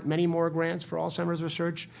fund many more grants for Alzheimer's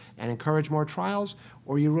research and encourage more trials,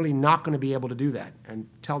 or are you really not going to be able to do that? And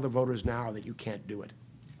tell the voters now that you can't do it.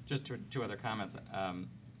 Just two other comments.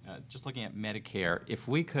 Just looking at Medicare, if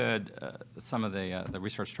we could, some of the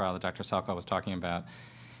research trial that Dr. Selkow was talking about,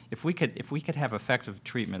 if we could have effective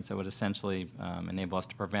treatments that would essentially enable us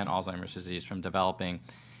to prevent Alzheimer's disease from developing,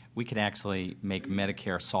 we could actually make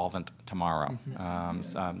Medicare solvent tomorrow.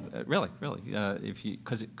 Really,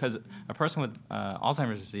 because a person with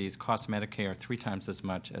Alzheimer's disease costs Medicare 3 times as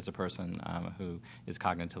much as a person who is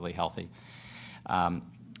cognitively healthy.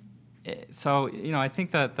 So, I think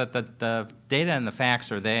that the data and the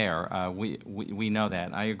facts are there. We know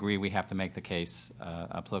that. I agree we have to make the case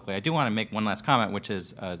politically. I do want to make one last comment, which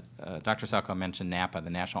is Dr. Selkow mentioned NAPA, the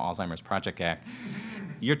National Alzheimer's Project Act.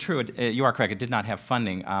 You're true. You are correct. It did not have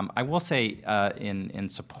funding. I will say in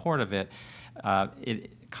support of it,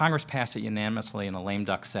 Congress passed it unanimously in a lame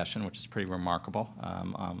duck session, which is pretty remarkable,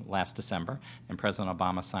 last December, and President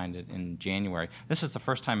Obama signed it in January. This is the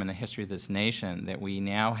first time in the history of this nation that we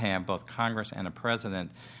now have both Congress and a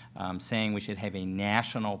president saying we should have a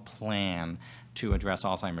national plan to address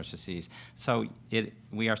Alzheimer's disease. So the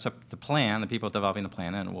people developing the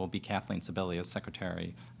plan, and it will be Kathleen Sebelius,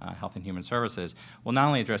 Secretary, Health and Human Services, will not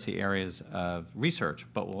only address the areas of research,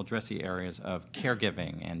 but will address the areas of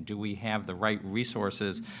caregiving, and do we have the right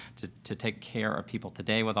resources to take care of people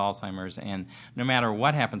today with Alzheimer's, and no matter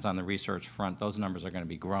what happens on the research front, those numbers are going to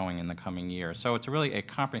be growing in the coming years. So it's really a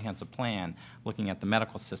comprehensive plan looking at the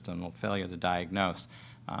medical system and failure to diagnose.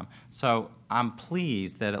 So I'm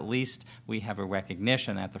pleased that at least we have a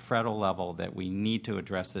recognition at the federal level that we need to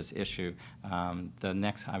address this issue. The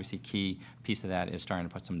next, obviously, key piece of that is starting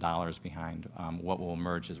to put some dollars behind what will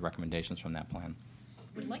emerge as recommendations from that plan.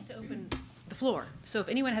 We'd like to open the floor. So if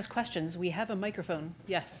anyone has questions, we have a microphone.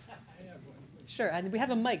 Yes. Sure, and we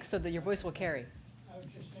have a mic so that your voice will carry. I was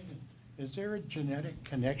just thinking, is there a genetic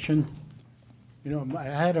connection? You know, I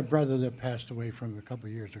had a brother that passed away from a couple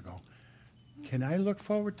of years ago. Can I look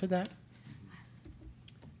forward to that?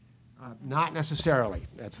 Not necessarily.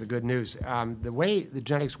 That's the good news. The way the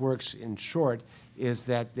genetics works, in short, is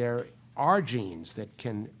that there are genes that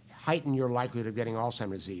can heighten your likelihood of getting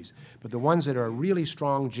Alzheimer's disease. But the ones that are really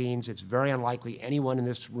strong genes, it's very unlikely anyone in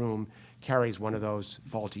this room carries one of those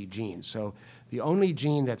faulty genes. So the only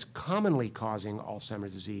gene that's commonly causing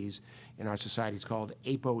Alzheimer's disease in our society is called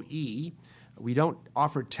ApoE. We don't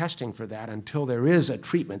offer testing for that until there is a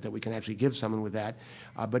treatment that we can actually give someone with that.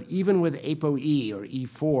 But even with ApoE or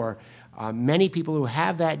E4, many people who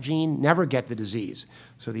have that gene never get the disease.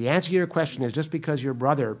 So the answer to your question is just because your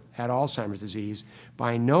brother had Alzheimer's disease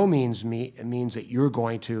by no means means that you're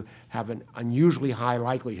going to have an unusually high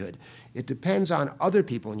likelihood. It depends on other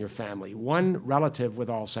people in your family. One relative with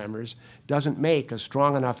Alzheimer's doesn't make a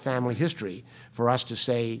strong enough family history for us to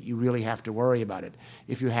say you really have to worry about it.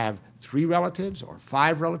 If you have 3 relatives or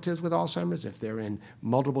 5 relatives with Alzheimer's, if they're in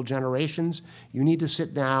multiple generations, you need to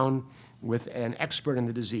sit down with an expert in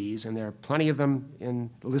the disease, and there are plenty of them in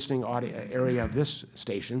the listening area of this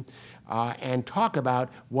station, and talk about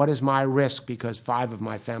what is my risk because 5 of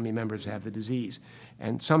my family members have the disease.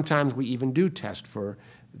 And sometimes we even do test for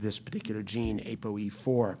this particular gene,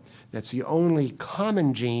 ApoE4. That's the only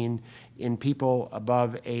common gene in people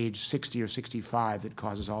above age 60 or 65 that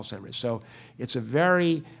causes Alzheimer's. So it's a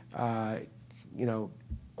very,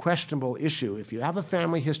 questionable issue. If you have a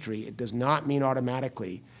family history, it does not mean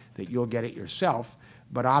automatically that you'll get it yourself,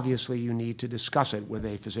 but obviously you need to discuss it with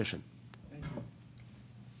a physician.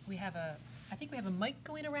 I think we have a mic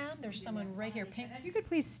going around. There's someone right here, pink. If you could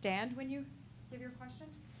please stand when you give your question.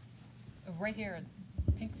 Right here,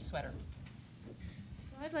 pink sweater.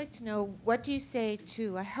 I'd like to know, what do you say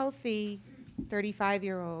to a healthy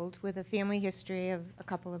 35-year-old with a family history of a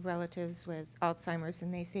couple of relatives with Alzheimer's,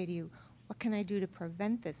 and they say to you, what can I do to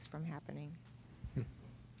prevent this from happening?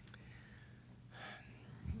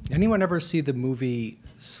 Anyone ever see the movie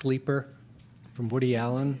Sleeper from Woody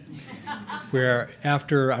Allen? Where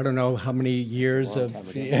after, I don't know how many years of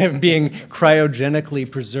being cryogenically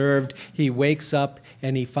preserved, he wakes up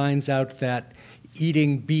and he finds out that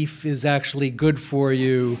eating beef is actually good for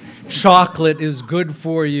you, chocolate is good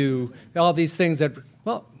for you, all these things that,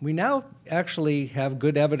 well, we now actually have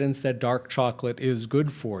good evidence that dark chocolate is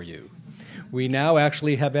good for you. We now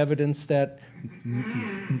actually have evidence that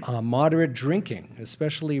moderate drinking,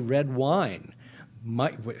 especially red wine,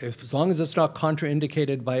 as long as it's not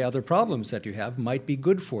contraindicated by other problems that you have, might be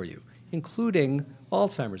good for you, including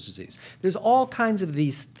Alzheimer's disease. There's all kinds of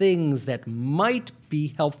these things that might be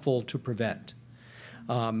helpful to prevent.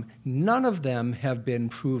 None of them have been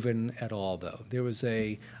proven at all, though. There was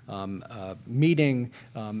a meeting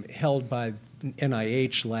held by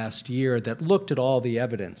NIH last year that looked at all the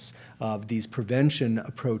evidence of these prevention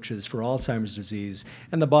approaches for Alzheimer's disease,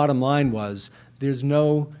 and the bottom line was there's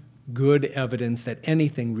no good evidence that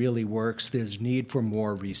anything really works. There's need for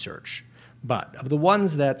more research. But of the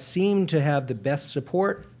ones that seem to have the best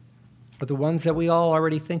support are the ones that we all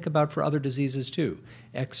already think about for other diseases too.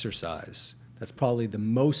 Exercise. That's probably the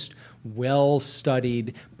most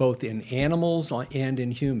well-studied, both in animals and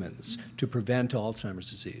in humans, to prevent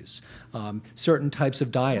Alzheimer's disease. Certain types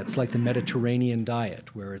of diets, like the Mediterranean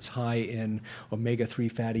diet, where it's high in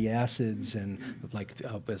omega-3 fatty acids and like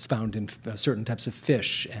is found in certain types of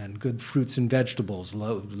fish, and good fruits and vegetables,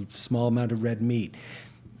 small amount of red meat.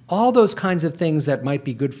 All those kinds of things that might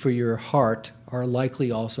be good for your heart are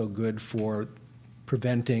likely also good for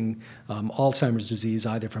preventing Alzheimer's disease,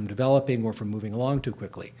 either from developing or from moving along too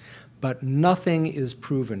quickly. But nothing is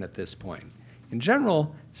proven at this point. In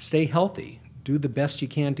general, stay healthy. Do the best you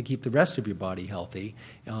can to keep the rest of your body healthy,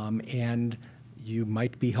 and you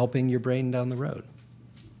might be helping your brain down the road.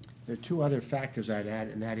 There are two other factors I'd add,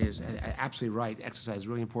 and that is absolutely right. Exercise is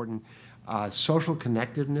really important. Social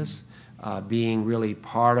connectedness, being really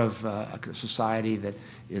part of a society that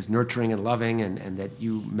is nurturing and loving and that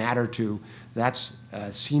you matter to, that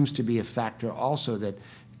seems to be a factor also that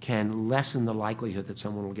can lessen the likelihood that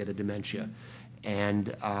someone will get a dementia.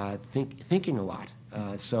 And thinking a lot.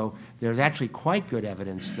 So there's actually quite good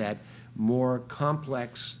evidence that more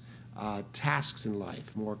complex tasks in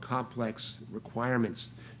life, more complex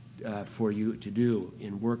requirements for you to do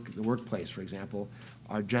in the workplace, for example,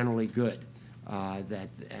 are generally good.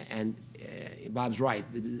 Bob's right,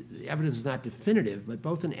 the evidence is not definitive, but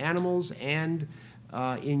both in animals and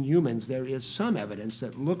in humans, there is some evidence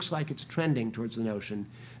that looks like it's trending towards the notion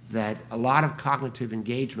that a lot of cognitive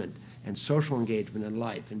engagement and social engagement in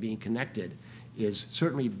life and being connected is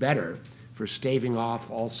certainly better for staving off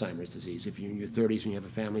Alzheimer's disease if you're in your 30s and you have a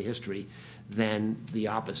family history than the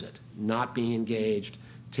opposite. Not being engaged,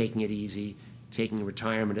 taking it easy, taking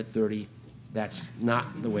retirement at 30, that's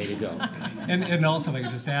not the way to go. And also, if I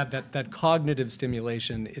could just add that cognitive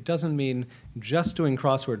stimulation, it doesn't mean just doing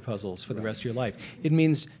crossword puzzles for the rest of your life. It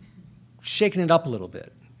means shaking it up a little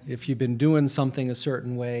bit. If you've been doing something a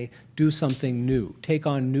certain way, do something new. Take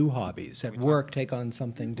on new hobbies. At work, take on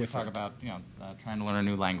something different. We talk about trying to learn a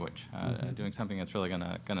new language, doing something that's really going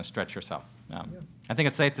to stretch yourself. I think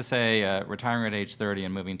it's safe to say retiring at age 30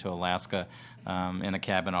 and moving to Alaska in a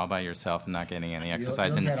cabin all by yourself and not getting any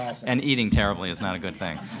exercise and eating terribly is not a good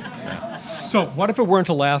thing. So what if it weren't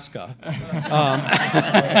Alaska?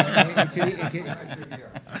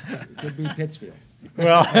 It could be Pittsfield.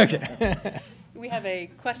 Well, okay. We have a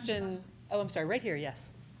question. Oh, I'm sorry, right here, yes.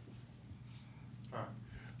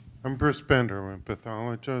 I'm Bruce Bender. I'm a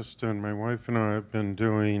pathologist, and my wife and I have been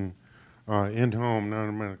doing in-home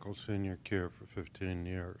non-medical senior care for 15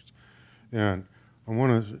 years. And I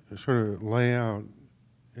want to sort of lay out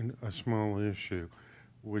a small issue,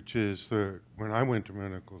 which is that when I went to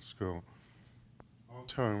medical school,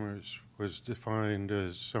 Alzheimer's was defined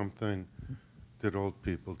as something that old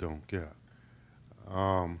people don't get.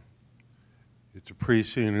 It's a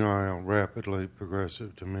pre-senile, rapidly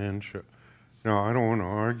progressive dementia. Now, I don't want to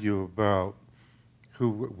argue about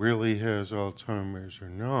who really has Alzheimer's or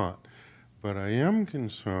not, but I am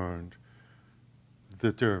concerned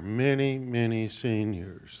that there are many, many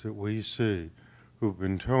seniors that we see who've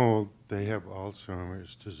been told they have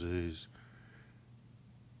Alzheimer's disease,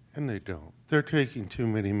 and they don't. They're taking too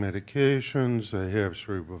many medications, they have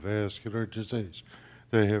cerebrovascular disease,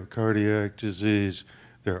 they have cardiac disease,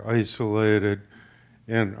 they're isolated,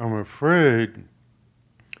 and I'm afraid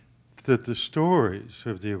that the stories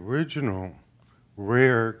of the original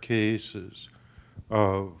rare cases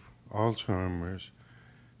of Alzheimer's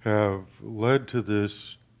have led to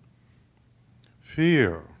this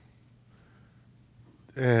fear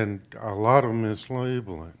and a lot of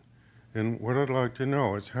mislabeling. And what I'd like to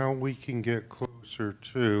know is how we can get closer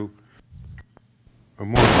to a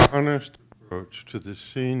more honest approach to the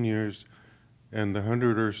seniors and the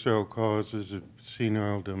 100 or so causes of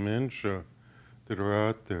senile dementia that are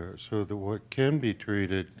out there, so that what can be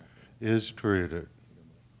treated is treated.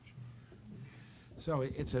 So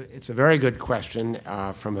it's a very good question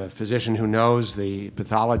from a physician who knows the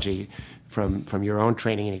pathology from your own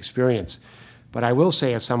training and experience. But I will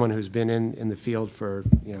say, as someone who's been in the field for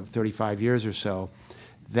 35 years or so,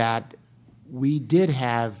 that we did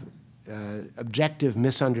have objective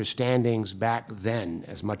misunderstandings back then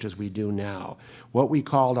as much as we do now. What we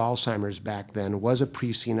called Alzheimer's back then was a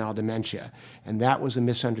pre-senile dementia, and that was a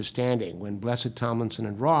misunderstanding. When Blessed, Tomlinson,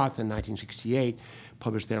 and Roth in 1968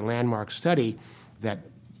 published their landmark study that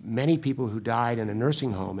many people who died in a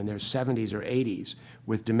nursing home in their 70s or 80s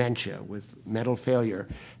with dementia, with mental failure,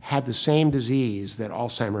 had the same disease that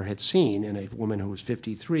Alzheimer had seen in a woman who was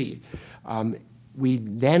 53. We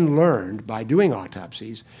then learned by doing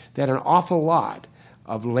autopsies that an awful lot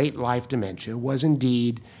of late life dementia was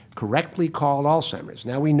indeed correctly called Alzheimer's.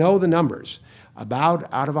 Now we know the numbers.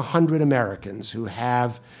 About out of 100 Americans who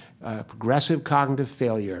have progressive cognitive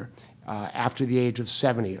failure after the age of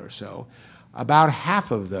 70 or so, about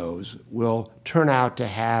half of those will turn out to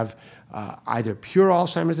have either pure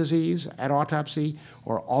Alzheimer's disease at autopsy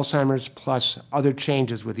or Alzheimer's plus other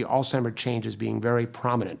changes, with the Alzheimer changes being very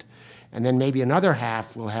prominent. And then maybe another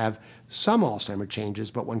half will have some Alzheimer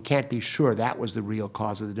changes, but one can't be sure that was the real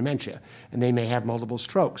cause of the dementia. And they may have multiple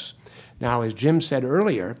strokes. Now, as Jim said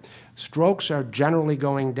earlier, strokes are generally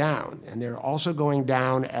going down, and they're also going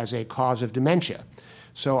down as a cause of dementia.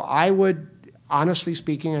 So I would, honestly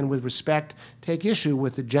speaking and with respect, take issue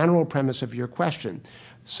with the general premise of your question.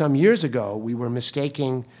 Some years ago, we were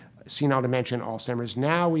mistaking senile dementia and Alzheimer's.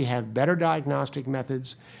 Now we have better diagnostic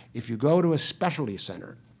methods. If you go to a specialty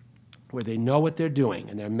center where they know what they're doing,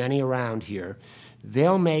 and there are many around here,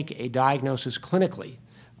 they'll make a diagnosis clinically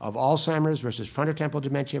of Alzheimer's versus frontotemporal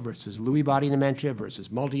dementia versus Lewy body dementia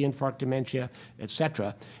versus multi-infarct dementia, et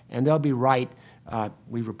cetera, and they'll be right.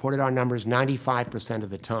 We've reported our numbers 95% of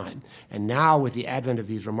the time. And now with the advent of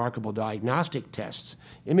these remarkable diagnostic tests,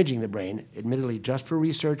 imaging the brain, admittedly just for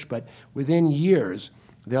research, but within years,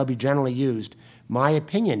 they'll be generally used. My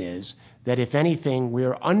opinion is that if anything,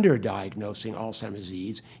 we're underdiagnosing Alzheimer's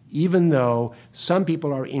disease, even though some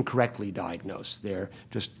people are incorrectly diagnosed. They're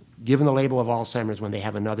just given the label of Alzheimer's when they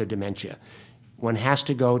have another dementia. One has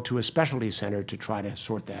to go to a specialty center to try to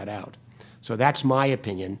sort that out. So that's my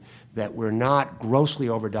opinion, that we're not grossly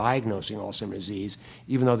overdiagnosing Alzheimer's disease,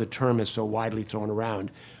 even though the term is so widely thrown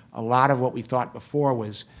around. A lot of what we thought before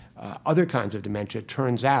was other kinds of dementia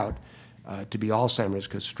turns out to be Alzheimer's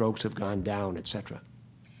because strokes have gone down, et cetera.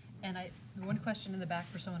 And one question in the back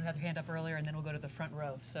for someone who had their hand up earlier, and then we'll go to the front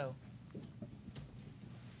row. So.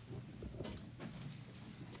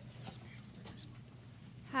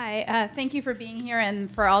 Hi, thank you for being here and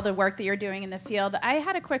for all the work that you're doing in the field. I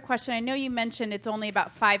had a quick question. I know you mentioned it's only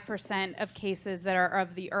about 5% of cases that are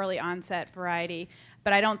of the early onset variety,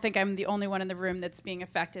 but I don't think I'm the only one in the room that's being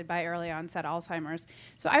affected by early onset Alzheimer's.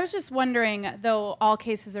 So I was just wondering, though all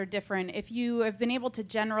cases are different, if you have been able to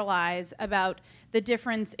generalize about the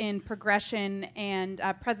difference in progression and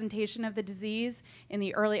presentation of the disease in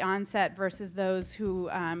the early onset versus those who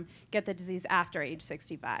get the disease after age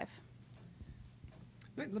 65.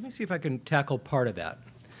 Let me see if I can tackle part of that.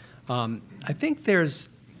 I think there's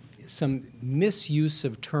some misuse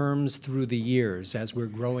of terms through the years as we're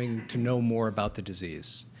growing to know more about the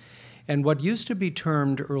disease. And what used to be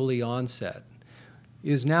termed early onset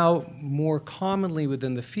is now more commonly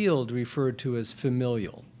within the field referred to as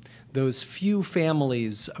familial. Those few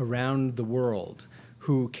families around the world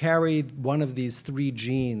who carry one of these three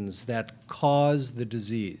genes that cause the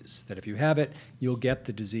disease, that if you have it, you'll get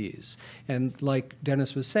the disease. And like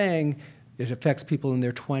Dennis was saying, it affects people in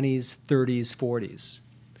their 20s, 30s, 40s.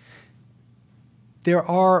 There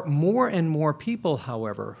are more and more people,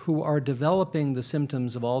 however, who are developing the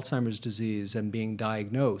symptoms of Alzheimer's disease and being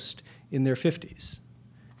diagnosed in their 50s.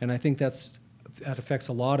 And I think that affects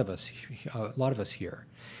a lot of us here.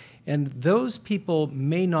 And those people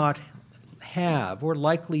may not have, or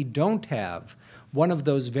likely don't have, one of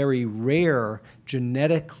those very rare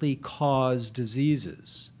genetically caused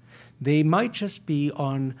diseases. They might just be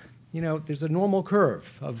on, there's a normal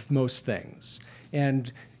curve of most things.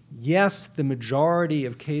 And yes, the majority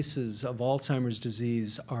of cases of Alzheimer's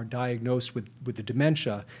disease are diagnosed with the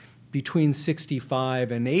dementia between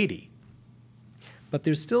 65 and 80. But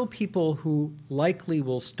there's still people who likely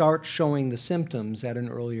will start showing the symptoms at an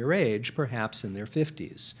earlier age, perhaps in their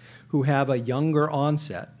 50s, who have a younger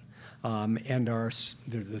onset, and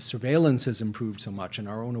the surveillance has improved so much, and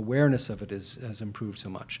our own awareness of it has improved so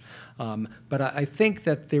much. But I think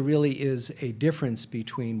that there really is a difference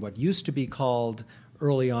between what used to be called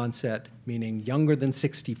early onset, meaning younger than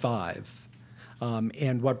 65,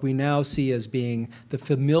 and what we now see as being the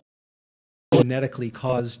familial genetically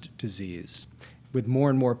caused disease, with more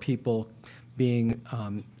and more people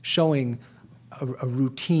showing a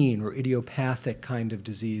routine or idiopathic kind of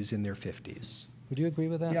disease in their 50s. Would you agree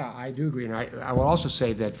with that? Yeah, I do agree. And I will also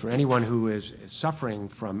say that for anyone who is suffering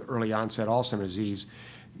from early onset Alzheimer's disease,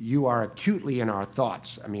 you are acutely in our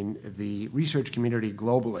thoughts. I mean, the research community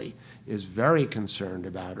globally is very concerned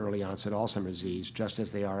about early onset Alzheimer's disease, just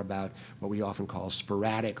as they are about what we often call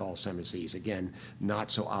sporadic Alzheimer's disease. Again, not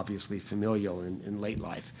so obviously familial in late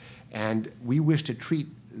life. And we wish to treat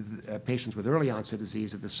patients with early onset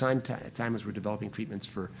disease at the same time as we're developing treatments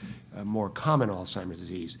for more common Alzheimer's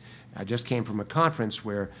disease. I just came from a conference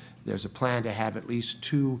where there's a plan to have at least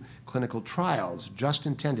 2 clinical trials just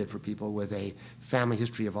intended for people with a family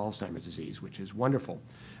history of Alzheimer's disease, which is wonderful.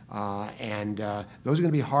 And those are going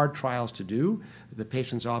to be hard trials to do. The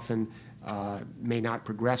patients often may not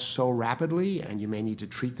progress so rapidly, and you may need to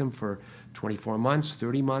treat them for 24 months,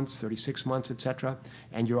 30 months, 36 months, et cetera.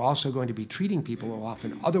 And you're also going to be treating people who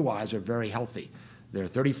often otherwise are very healthy. They're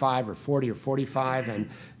 35 or 40 or 45, and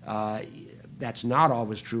that's not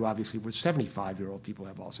always true, obviously, with 75-year-old people who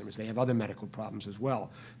have Alzheimer's. They have other medical problems as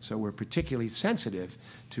well. So we're particularly sensitive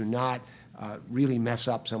to not really mess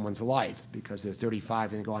up someone's life because they're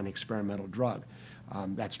 35 and they go on an experimental drug.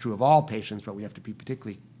 That's true of all patients, but we have to be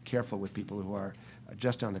particularly careful with people who are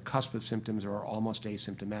just on the cusp of symptoms or are almost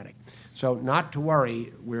asymptomatic. So not to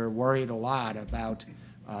worry. We're worried a lot about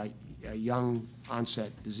young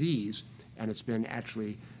onset disease, and it's been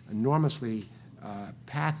actually enormously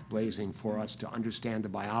path blazing for us to understand the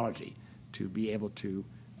biology, to be able to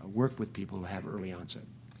work with people who have early onset.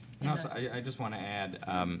 And also, I just want to add,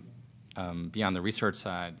 beyond the research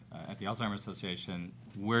side, at the Alzheimer's Association,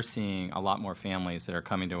 we're seeing a lot more families that are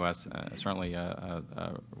coming to us. Certainly,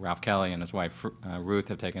 Ralph Kelly and his wife Ruth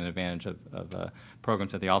have taken advantage of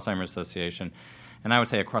programs at the Alzheimer's Association. And I would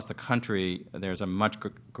say across the country, there's a much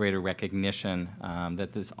greater recognition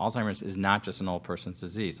that this Alzheimer's is not just an old person's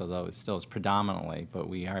disease, although it still is predominantly, but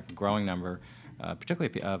we have a growing number,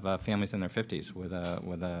 particularly of families in their 50s with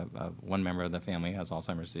one member of the family has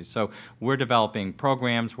Alzheimer's disease. So we're developing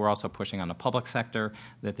programs. We're also pushing on the public sector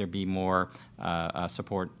that there be more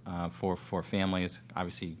support for families.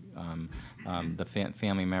 Obviously, the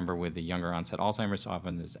family member with the younger onset Alzheimer's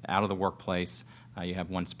often is out of the workplace. You have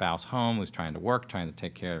one spouse home who's trying to work, trying to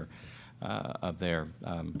take care of their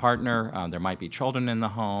partner. There might be children in the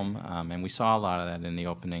home, and we saw a lot of that in the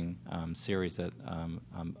opening series of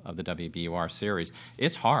the WBUR series.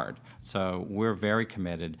 It's hard, so we're very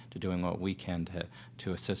committed to doing what we can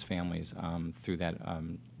to assist families through that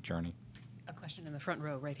journey. A question in the front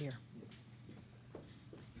row right here.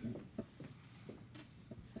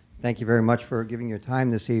 Thank you very much for giving your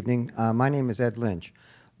time this evening. My name is Ed Lynch.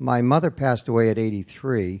 My mother passed away at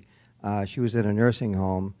 83. She was in a nursing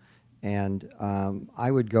home, and I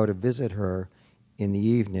would go to visit her in the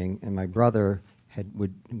evening, and my brother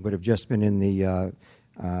would have just been in the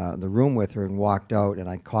room with her and walked out, and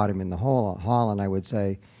I caught him in the hall, and I would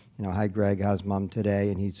say, you know, "Hi, Greg, how's Mom today?"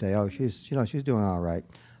 And he'd say, "Oh, she's doing all right."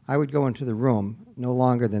 I would go into the room no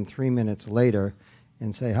longer than 3 minutes later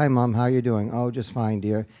and say, "Hi, Mom, how you doing?" "Oh, just fine,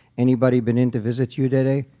 dear." "Anybody been in to visit you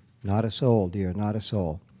today?" "Not a soul, dear, not a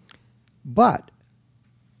soul." But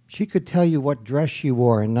she could tell you what dress she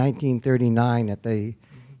wore in 1939 at the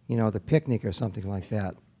picnic or something like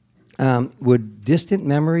that. Would distant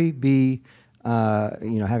memory be,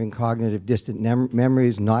 having cognitive distant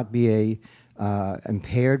memories not be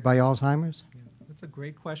impaired by Alzheimer's? Yeah, that's a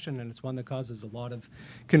great question, and it's one that causes a lot of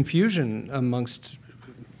confusion amongst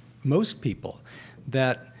most people,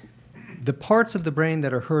 that the parts of the brain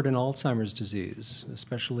that are hurt in Alzheimer's disease,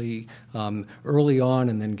 especially early on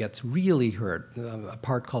and then gets really hurt, a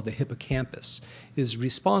part called the hippocampus, is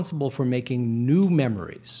responsible for making new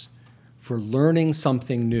memories, for learning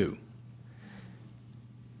something new.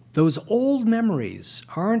 Those old memories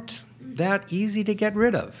aren't that easy to get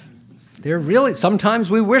rid of. They're really,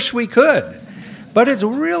 sometimes we wish we could. But it's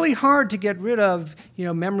really hard to get rid of,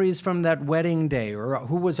 memories from that wedding day, or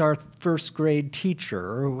who was our first grade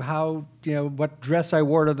teacher, or how, what dress I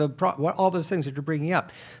wore to all those things that you're bringing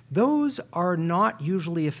up. Those are not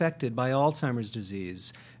usually affected by Alzheimer's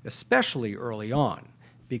disease, especially early on,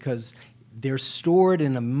 because they're stored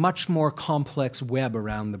in a much more complex web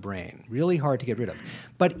around the brain. Really hard to get rid of.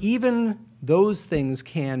 But even those things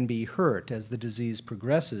can be hurt as the disease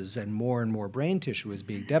progresses and more brain tissue is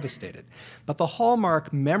being devastated. But the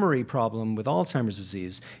hallmark memory problem with Alzheimer's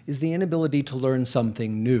disease is the inability to learn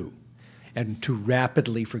something new and to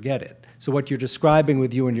rapidly forget it. So what you're describing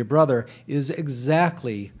with you and your brother is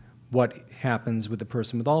exactly what happens with the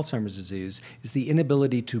person with Alzheimer's disease, is the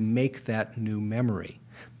inability to make that new memory.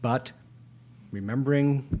 But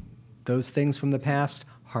remembering those things from the past,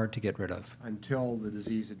 hard to get rid of. Until the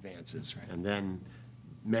disease advances, right. And then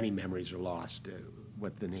many memories are lost.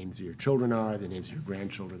 What the names of your children are, the names of your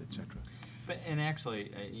grandchildren, etc. And actually,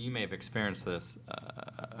 you may have experienced this.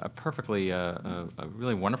 A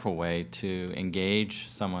really wonderful way to engage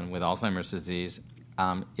someone with Alzheimer's disease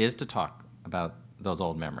is to talk about those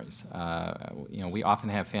old memories. We often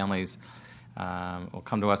have families will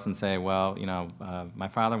come to us and say, well, my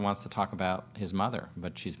father wants to talk about his mother,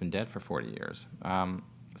 but she's been dead for 40 years.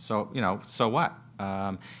 So what?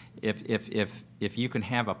 If you can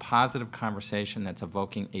have a positive conversation that's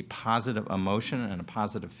evoking a positive emotion and a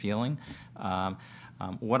positive feeling,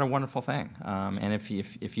 what a wonderful thing. And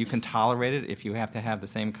if you can tolerate it, if you have to have the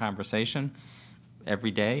same conversation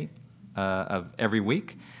every day of every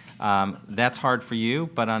week, that's hard for you,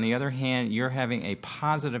 but on the other hand, you're having a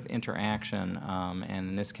positive interaction, and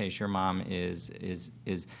in this case, your mom is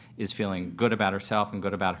feeling good about herself and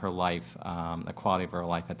good about her life, the quality of her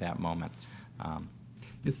life at that moment.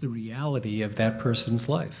 It's the reality of that person's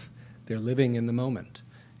life. They're living in the moment.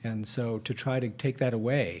 And so to try to take that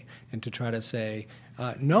away and to try to say,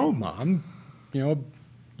 no, Mom,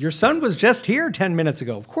 your son was just here 10 minutes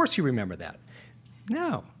ago. Of course you remember that.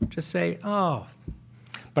 No, just say, oh,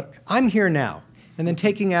 but I'm here now, and then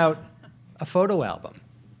taking out a photo album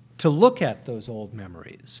to look at those old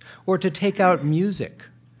memories, or to take out music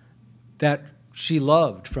that she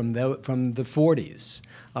loved from the 40s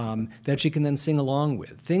that she can then sing along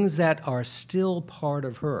with, things that are still part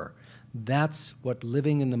of her. That's what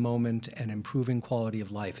living in the moment and improving quality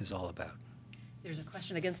of life is all about. There's a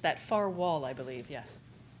question against that far wall, I believe, yes.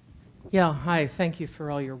 Yeah, hi, thank you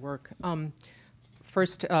for all your work.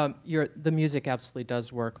 First, the music absolutely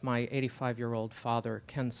does work. My 85-year-old father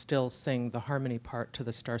can still sing the harmony part to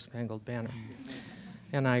the Star-Spangled Banner.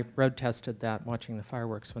 And I road tested that watching the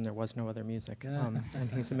fireworks when there was no other music. And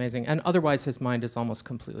he's amazing. And otherwise, his mind is almost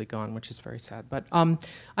completely gone, which is very sad. But I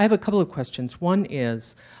have a couple of questions. One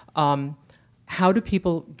is, how do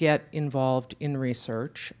people get involved in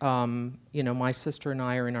research? You know, my sister and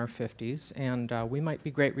I are in our 50s, and we might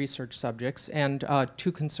be great research subjects. And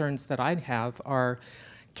two concerns that I'd have are,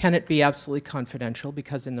 can it be absolutely confidential?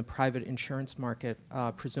 Because in the private insurance market,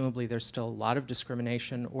 presumably there's still a lot of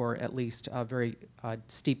discrimination, or at least a very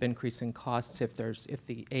steep increase in costs if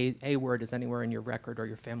the A word is anywhere in your record or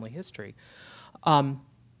your family history.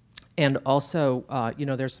 And also, you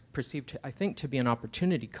know, there's perceived, I think, to be an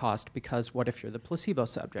opportunity cost, because what if you're the placebo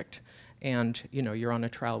subject and, you know, you're on a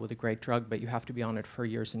trial with a great drug, but you have to be on it for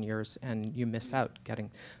years and years and you miss out getting.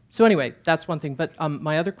 So anyway, that's one thing. But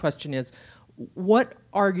my other question is,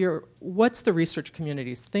 what's the research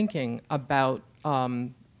community's thinking about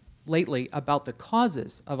lately about the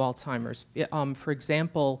causes of Alzheimer's? For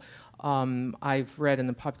example, I've read in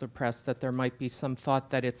the popular press that there might be some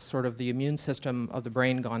thought that it's sort of the immune system of the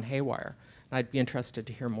brain gone haywire. And I'd be interested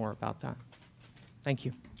to hear more about that. Thank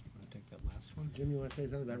you. Want to take that last one? Jim, you want to say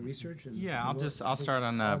something about research? Yeah, I'll start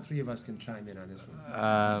on. All three of us can chime in on this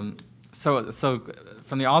one. So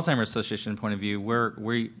from the Alzheimer Association point of view,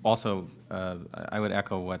 we also, I would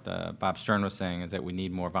echo what Bob Stern was saying, is that we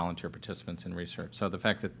need more volunteer participants in research. So the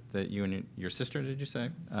fact that you and your sister, did you say?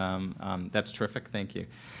 That's terrific, thank you.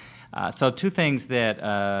 So two things that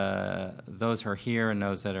those who are here and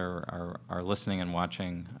those that are listening and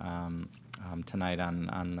watching tonight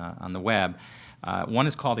on the web. One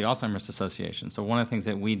is called the Alzheimer's Association. So one of the things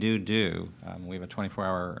that we do, we have a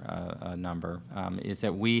 24-hour number, is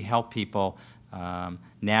that we help people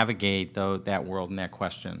navigate that world and that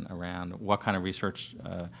question around what kind of research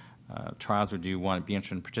trials would you want to be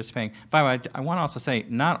interested in participating. By the way, I want to also say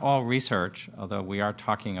not all research, although we are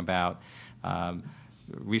talking about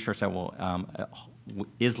research that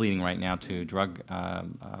is leading right now to drug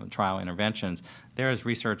trial interventions. There is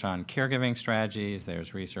research on caregiving strategies.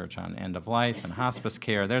 There's research on end of life and hospice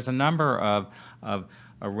care. There's a number of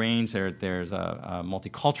a range. There's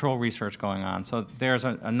multicultural research going on. So there's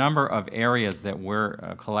a number of areas that we're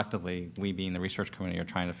collectively, we being the research community, are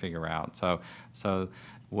trying to figure out. So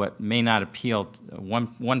what may not appeal,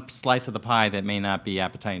 one slice of the pie that may not be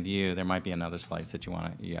appetizing to you, there might be another slice that you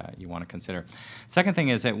want to consider. Second thing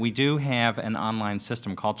is that we do have an online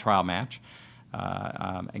system called Trial Match.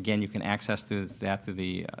 Again, you can access through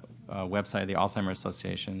the website of the Alzheimer's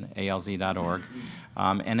Association, alz.org,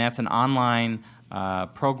 and that's an online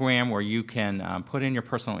program where you can put in your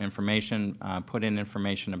personal information, put in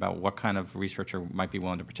information about what kind of research you might be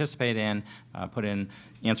willing to participate in,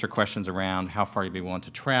 answer questions around how far you'd be willing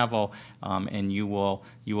to travel, and you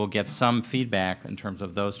will get some feedback in terms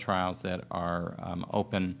of those trials that are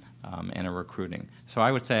open and are recruiting. So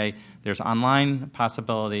I would say there's online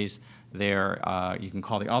possibilities. There, you can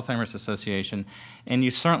call the Alzheimer's Association, and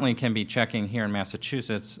you certainly can be checking here in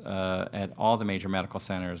Massachusetts at all the major medical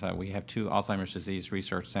centers. We have two Alzheimer's disease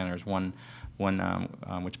research centers, one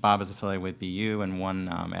which Bob is affiliated with, BU, and one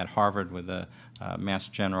at Harvard with the Mass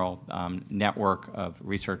General network of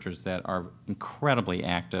researchers that are incredibly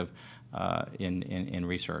active in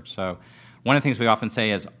research. So one of the things we often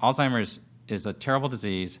say is Alzheimer's is a terrible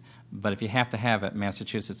disease, but if you have to have it,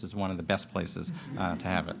 Massachusetts is one of the best places to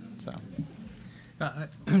have it. So,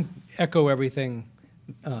 echo everything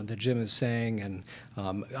that Jim is saying, and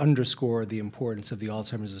underscore the importance of the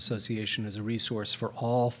Alzheimer's Association as a resource for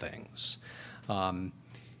all things.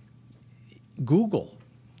 Google.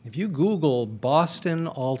 If you Google Boston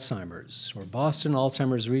Alzheimer's or Boston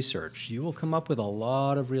Alzheimer's research, you will come up with a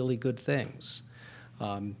lot of really good things.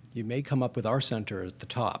 You may come up with our center at the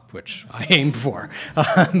top, which I aim for,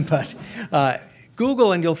 but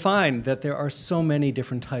Google and you'll find that there are so many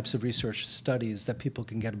different types of research studies that people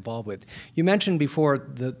can get involved with. You mentioned before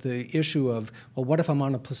the issue of, well, what if I'm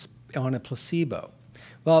on a placebo?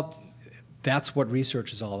 Well, that's what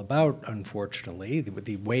research is all about, unfortunately.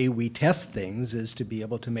 The way we test things is to be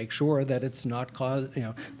able to make sure that it's not caused,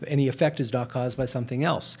 any effect is not caused by something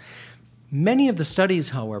else. Many of the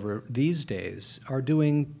studies, however, these days are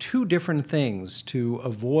doing two different things to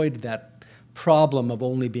avoid that problem of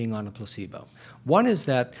only being on a placebo. One is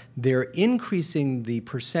that they're increasing the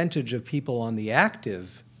percentage of people on the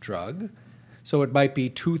active drug. So it might be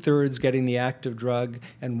 2/3 getting the active drug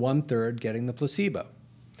and 1/3 getting the placebo.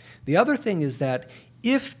 The other thing is that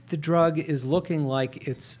if the drug is looking like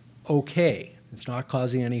it's okay, it's not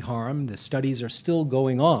causing any harm, the studies are still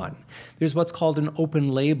going on, there's what's called an open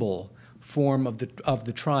label form of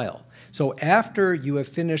the trial. So after you have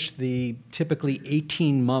finished the typically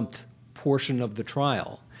 18-month portion of the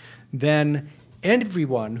trial, then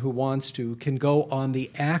everyone who wants to can go on the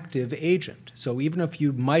active agent. So even if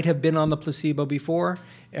you might have been on the placebo before,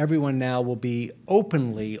 everyone now will be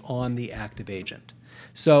openly on the active agent.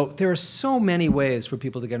 So there are so many ways for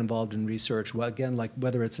people to get involved in research. Well, again, like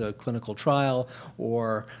whether it's a clinical trial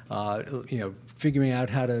or figuring out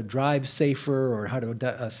how to drive safer or how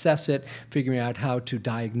to assess it, figuring out how to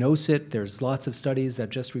diagnose it. There's lots of studies that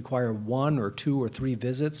just require 1 or 2 or 3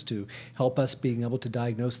 visits to help us being able to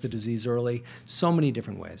diagnose the disease early. So many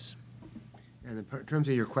different ways. And in terms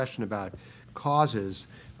of your question about causes,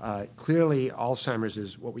 clearly Alzheimer's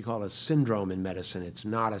is what we call a syndrome in medicine. It's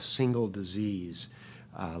not a single disease.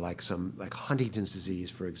 Like Huntington's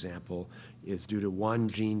disease, for example, is due to one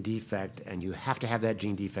gene defect, and you have to have that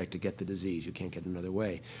gene defect to get the disease. You can't get it another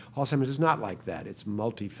way. Alzheimer's is not like that. It's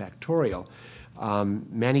multifactorial.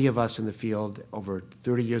 Many of us in the field, over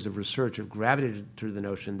 30 years of research, have gravitated to the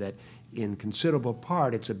notion that in considerable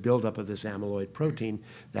part it's a buildup of this amyloid protein.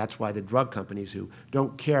 That's why the drug companies, who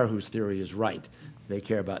don't care whose theory is right, they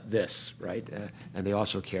care about this, right? And they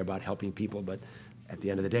also care about helping people, but at the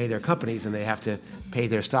end of the day, they're companies and they have to pay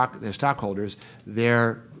their stockholders.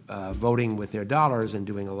 They're voting with their dollars and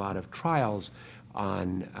doing a lot of trials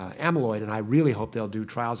on amyloid, and I really hope they'll do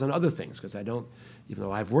trials on other things, because I don't, even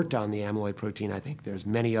though I've worked on the amyloid protein, I think there's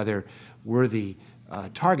many other worthy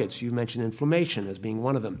targets. You mentioned inflammation as being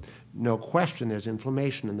one of them. No question there's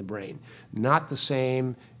inflammation in the brain. Not the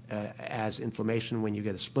same as inflammation when you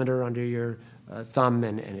get a splinter under your thumb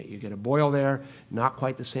and you get a boil there, not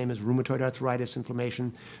quite the same as rheumatoid arthritis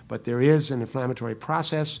inflammation, but there is an inflammatory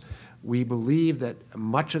process. We believe that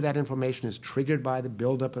much of that inflammation is triggered by the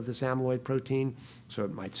buildup of this amyloid protein, so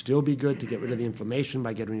it might still be good to get rid of the inflammation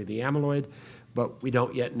by getting rid of the amyloid, but we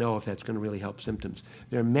don't yet know if that's going to really help symptoms.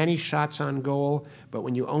 There are many shots on goal, but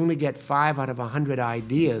when you only get 5 out of 100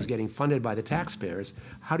 ideas getting funded by the taxpayers,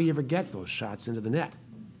 how do you ever get those shots into the net?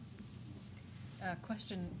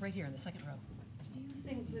 Question right here in the second row. Do you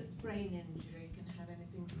think that brain injury can have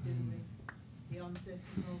anything to do with the onset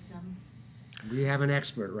of Alzheimer's? We have an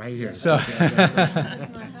expert right here. So, Because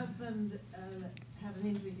my husband had an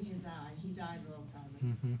injury to his eye. He died of Alzheimer's.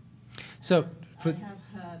 Mm-hmm. So I have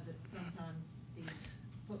heard that sometimes these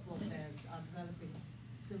football players are developing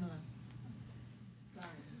similar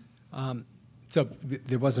signs. So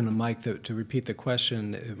there wasn't a mic to repeat the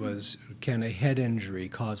question. It was, can a head injury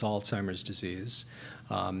cause Alzheimer's disease?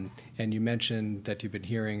 And you mentioned that you've been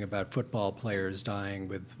hearing about football players dying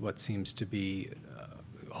with what seems to be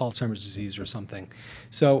Alzheimer's disease or something.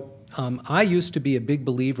 So I used to be a big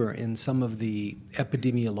believer in some of the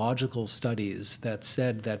epidemiological studies that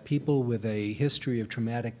said that people with a history of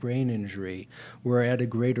traumatic brain injury were at a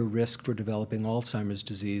greater risk for developing Alzheimer's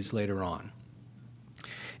disease later on.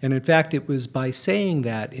 And in fact, it was by saying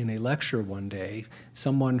that in a lecture one day,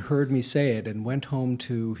 someone heard me say it and went home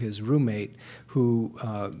to his roommate, who,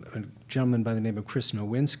 a gentleman by the name of Chris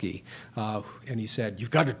Nowinski, and he said, "You've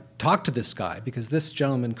got to talk to this guy," because this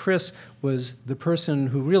gentleman, Chris, was the person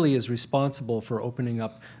who really is responsible for opening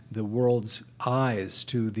up the world's eyes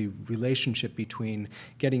to the relationship between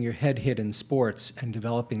getting your head hit in sports and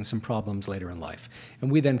developing some problems later in life. And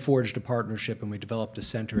we then forged a partnership and we developed a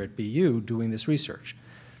center at BU doing this research.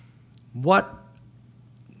 What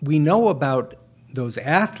we know about those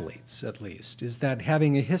athletes, at least, is that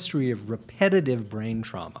having a history of repetitive brain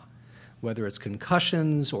trauma, whether it's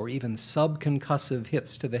concussions or even subconcussive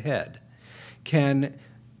hits to the head, can,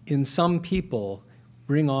 in some people,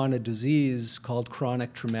 bring on a disease called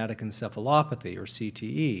chronic traumatic encephalopathy, or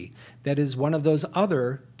CTE, that is one of those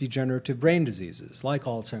other degenerative brain diseases, like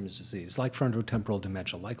Alzheimer's disease, like frontotemporal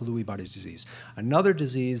dementia, like Lewy body's disease, another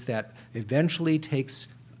disease that eventually takes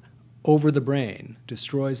over the brain,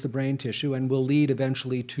 destroys the brain tissue, and will lead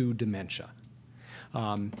eventually to dementia.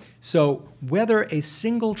 So whether a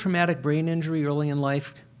single traumatic brain injury early in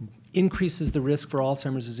life increases the risk for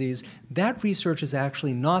Alzheimer's disease, that research is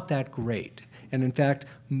actually not that great. And in fact,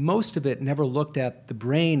 most of it never looked at the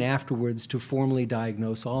brain afterwards to formally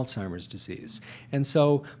diagnose Alzheimer's disease. And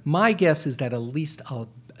so my guess is that at least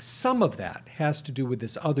some of that has to do with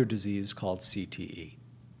this other disease called CTE.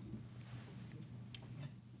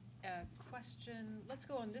 Let's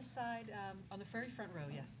go on this side, on the very front row,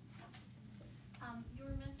 yes. You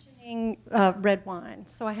were mentioning red wine,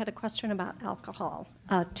 so I had a question about alcohol.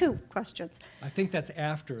 Two questions. I think that's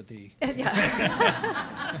after the.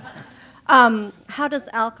 Yeah. How does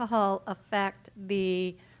alcohol affect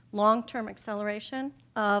the long-term acceleration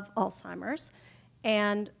of Alzheimer's?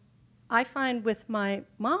 And I find with my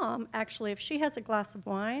mom, actually, if she has a glass of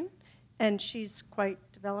wine and she's quite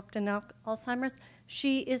developed in Alzheimer's,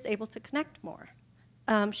 she is able to connect more.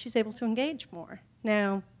 She's able to engage more.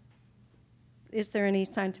 Now, is there any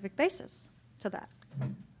scientific basis to that?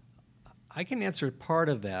 I can answer part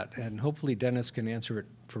of that, and hopefully Dennis can answer it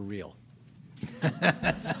for real.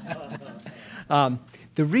 The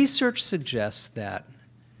research suggests that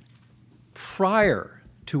prior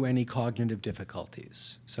to any cognitive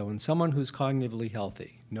difficulties, so in someone who's cognitively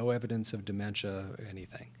healthy, no evidence of dementia or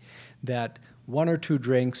anything, that one or two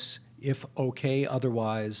drinks, if okay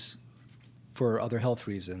otherwise for other health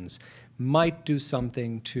reasons, might do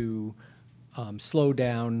something to slow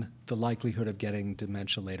down the likelihood of getting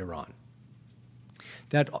dementia later on.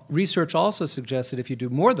 That research also suggests that if you do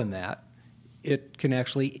more than that, it can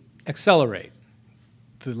actually accelerate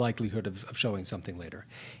the likelihood of showing something later.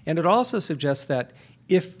 And it also suggests that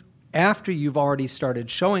if after you've already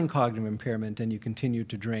started showing cognitive impairment and you continue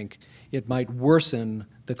to drink, it might worsen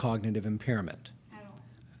the cognitive impairment.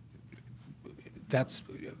 That's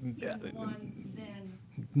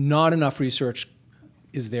not enough research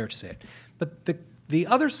is there to say it. But the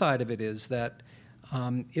other side of it is that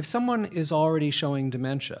if someone is already showing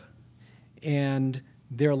dementia and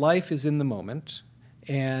their life is in the moment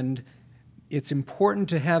and it's important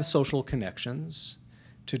to have social connections,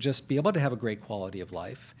 to just be able to have a great quality of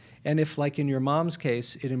life. And if, like in your mom's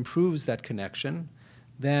case, it improves that connection,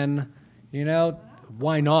 then, you know,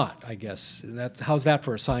 why not, I guess. How's that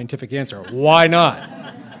for a scientific answer? Why not?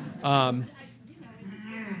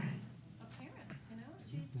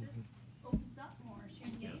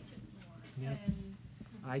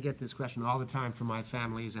 I get this question all the time from my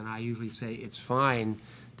families, and I usually say it's fine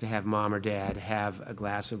to have mom or dad have a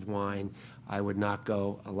glass of wine. I would not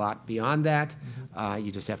go a lot beyond that. You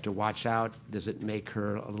just have to watch out. Does it make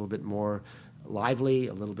her a little bit more lively,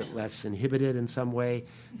 a little bit less inhibited in some way?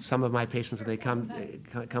 Some of my patients, when they come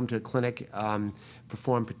to a clinic,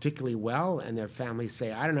 perform particularly well, and their families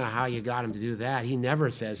say, I don't know how you got him to do that. He never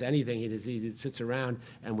says anything. He just sits around,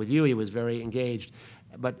 and with you he was very engaged.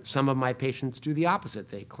 But some of my patients do the opposite.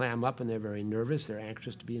 They clam up and they're very nervous. They're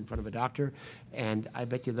anxious to be in front of a doctor. And I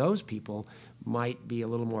bet you those people might be a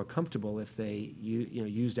little more comfortable if they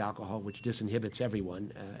used alcohol, which disinhibits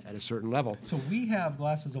everyone at a certain level. So we have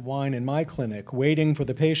glasses of wine in my clinic waiting for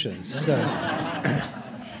the patients. You're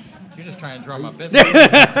just trying to drum up business.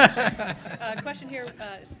 Question here,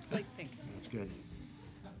 Blake Pink. That's good.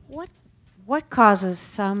 What causes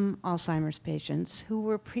some Alzheimer's patients who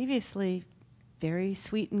were previously very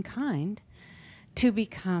sweet and kind to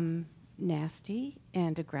become nasty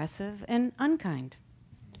and aggressive and unkind?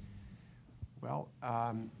 Well,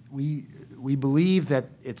 we believe that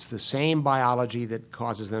it's the same biology that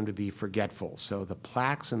causes them to be forgetful. So the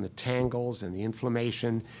plaques and the tangles and the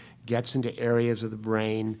inflammation gets into areas of the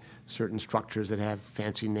brain, certain structures that have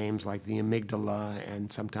fancy names like the amygdala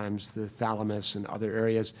and sometimes the thalamus and other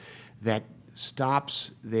areas that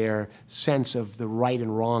stops their sense of the right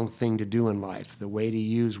and wrong thing to do in life, the way to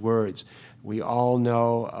use words. We all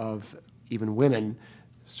know of even women,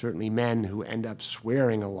 certainly men, who end up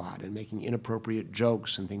swearing a lot and making inappropriate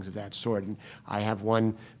jokes and things of that sort. And I have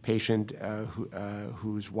one patient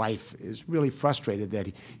whose wife is really frustrated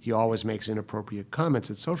that he always makes inappropriate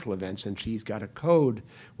comments at social events, and she's got a code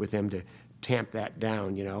with him to tamp that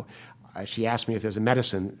down, you know. She asked me if there's a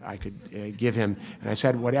medicine I could give him, and I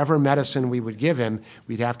said whatever medicine we would give him,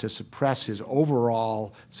 we'd have to suppress his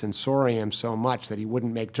overall sensorium so much that he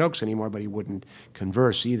wouldn't make jokes anymore, but he wouldn't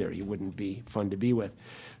converse either. He wouldn't be fun to be with.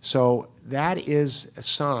 So that is a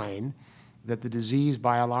sign that the disease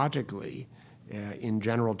biologically, in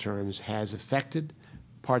general terms, has affected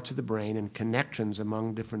parts of the brain and connections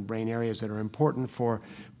among different brain areas that are important for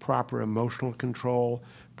proper emotional control,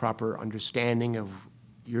 proper understanding of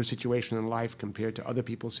your situation in life compared to other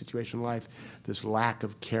people's situation in life, this lack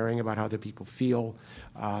of caring about how other people feel.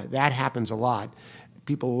 That happens a lot.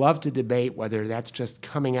 People love to debate whether that's just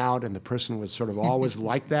coming out and the person was sort of always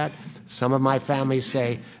like that. Some of my families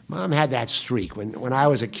say, Mom had that streak. When I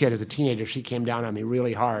was a kid, as a teenager, she came down on me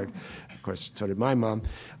really hard. Of course, so did my mom.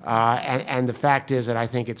 And the fact is that I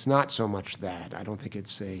think it's not so much that. I don't think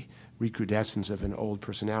it's a recrudescence of an old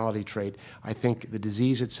personality trait. I think the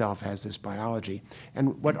disease itself has this biology.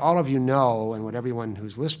 And what all of you know, and what everyone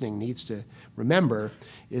who's listening needs to remember,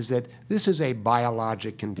 is that this is a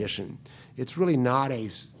biologic condition. It's really not a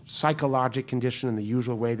psychologic condition in the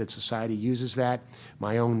usual way that society uses that.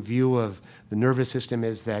 My own view of the nervous system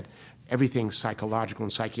is that everything psychological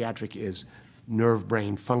and psychiatric is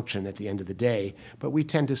nerve-brain function at the end of the day, but we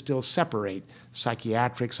tend to still separate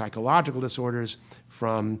psychiatric, psychological disorders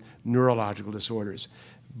from neurological disorders.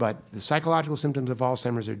 But the psychological symptoms of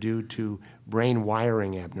Alzheimer's are due to brain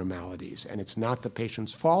wiring abnormalities, and it's not the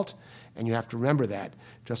patient's fault, and you have to remember that.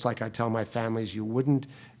 Just like I tell my families, you wouldn't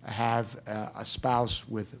have a spouse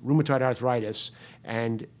with rheumatoid arthritis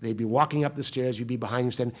and they'd be walking up the stairs, you'd be behind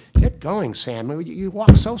them saying, "Get going, Sam. You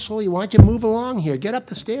walk so slowly, why don't you move along here? Get up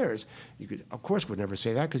the stairs." You could, of course, would never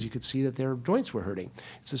say that because you could see that their joints were hurting.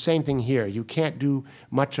 It's the same thing here. You can't do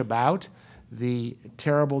much about the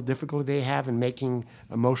terrible difficulty they have in making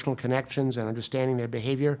emotional connections and understanding their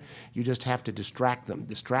behavior. You just have to distract them.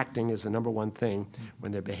 Distracting is the number one thing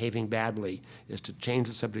when they're behaving badly, is to change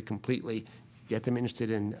the subject completely, get them interested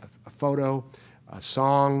in a photo, a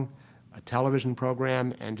song, a television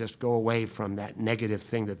program, and just go away from that negative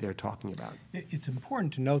thing that they're talking about. It's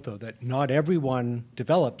important to note, though, that not everyone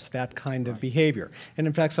develops that kind of behavior. And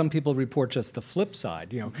in fact, some people report just the flip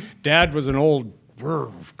side. You know, Dad was an old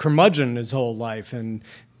curmudgeon his whole life, and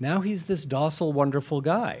now he's this docile, wonderful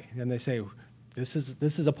guy. And they say, this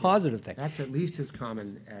is a positive thing. That's at least as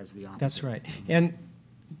common as the opposite. That's right. And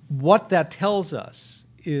what that tells us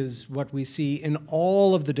is what we see in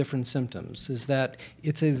all of the different symptoms, is that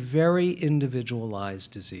it's a very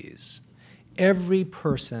individualized disease. Every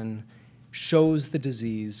person shows the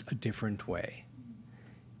disease a different way.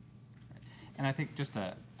 And I think just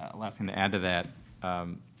a last thing to add to that,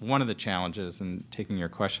 one of the challenges in taking your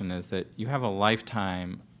question is that you have a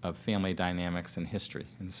lifetime of family dynamics and history.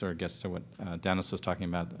 And this sort of gets to what Dennis was talking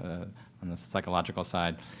about on the psychological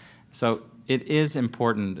side. So it is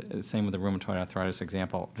important, same with the rheumatoid arthritis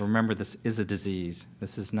example, to remember this is a disease.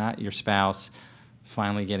 This is not your spouse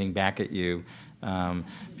finally getting back at you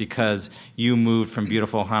because you moved from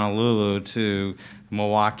beautiful Honolulu to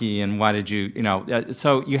Milwaukee, and why did you,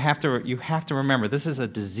 so you have to remember this is a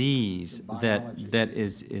disease that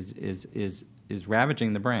is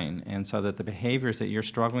ravaging the brain, and so that the behaviors that you're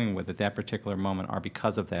struggling with at that particular moment are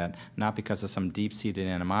because of that, not because of some deep-seated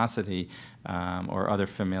animosity or other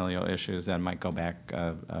familial issues that might go back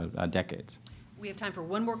decades. We have time for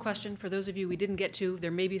one more question. For those of you we didn't get to, there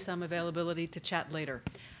may be some availability to chat later.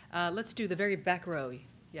 Let's do the very back row.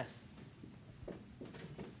 Yes.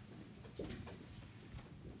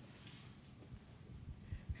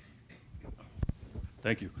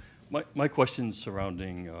 Thank you. My question is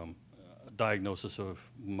surrounding diagnosis of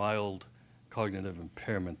mild cognitive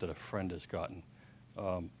impairment that a friend has gotten.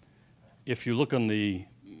 If you look on the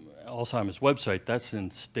Alzheimer's website, that's in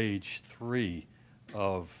stage 3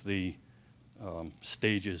 of the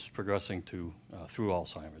stages progressing to through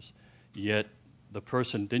Alzheimer's. Yet the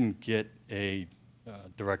person didn't get a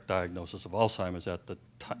direct diagnosis of Alzheimer's at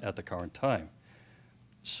the current time.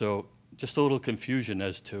 So just a little confusion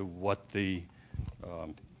as to what the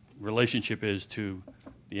relationship is to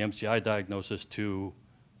the MCI diagnosis to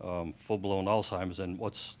full-blown Alzheimer's, and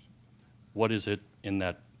what is it in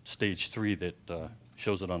that stage 3 that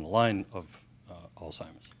shows it on the line of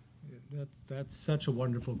Alzheimer's? That's such a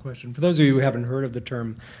wonderful question. For those of you who haven't heard of the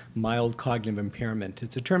term mild cognitive impairment,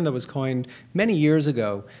 it's a term that was coined many years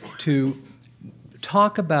ago to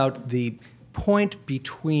talk about the point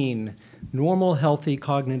between normal, healthy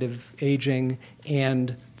cognitive aging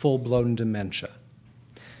and full-blown dementia.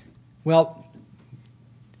 Well,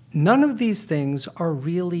 none of these things are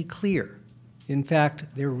really clear. In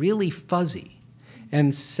fact, they're really fuzzy.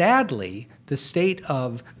 And sadly, the state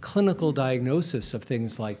of clinical diagnosis of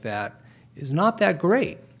things like that is not that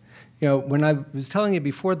great. You know, when I was telling you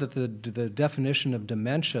before that the definition of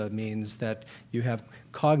dementia means that you have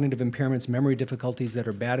cognitive impairments, memory difficulties that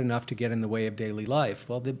are bad enough to get in the way of daily life.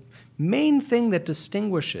 Well, the main thing that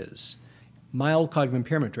distinguishes mild cognitive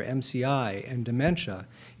impairment, or MCI, and dementia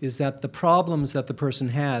is that the problems that the person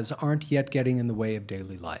has aren't yet getting in the way of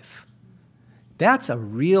daily life. That's a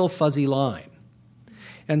real fuzzy line.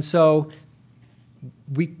 And so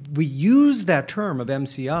we use that term of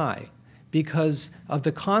MCI because of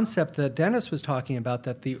the concept that Dennis was talking about,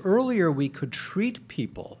 that the earlier we could treat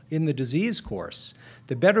people in the disease course,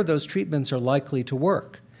 the better those treatments are likely to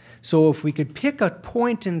work. So if we could pick a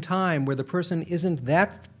point in time where the person isn't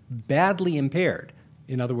that badly impaired,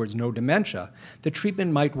 in other words, no dementia, the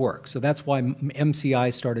treatment might work. So that's why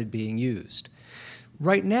MCI started being used.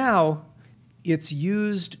 Right now, it's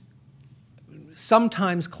used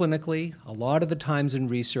sometimes clinically, a lot of the times in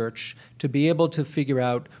research, to be able to figure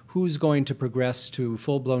out who's going to progress to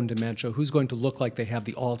full-blown dementia, who's going to look like they have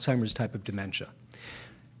the Alzheimer's type of dementia.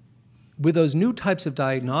 with those new types of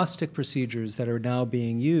diagnostic procedures that are now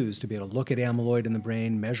being used to be able to look at amyloid in the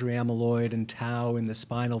brain, measure amyloid and tau in the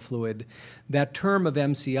spinal fluid, that term of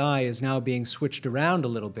MCI is now being switched around a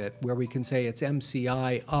little bit, where we can say it's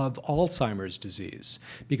MCI of Alzheimer's disease,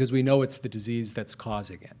 because we know it's the disease that's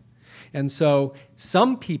causing it. And so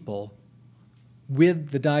some people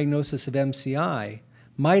with the diagnosis of MCI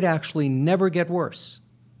might actually never get worse.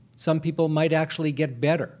 Some people might actually get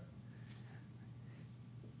better.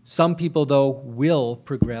 Some people, though, will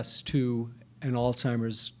progress to an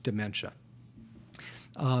Alzheimer's dementia.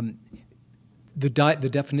 The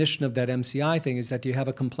definition of that MCI thing is that you have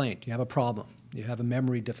a complaint, you have a problem, you have a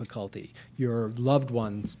memory difficulty, your loved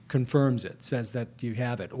one confirms it, says that you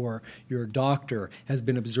have it, or your doctor has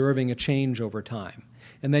been observing a change over time.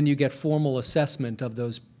 And then you get formal assessment of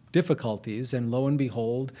those difficulties, and lo and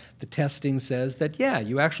behold, the testing says that, yeah,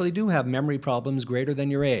 you actually do have memory problems greater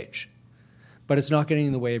than your age, but it's not getting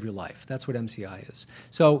in the way of your life. That's what MCI is.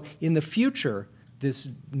 So in the future,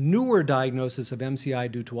 this newer diagnosis of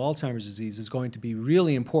MCI due to Alzheimer's disease is going to be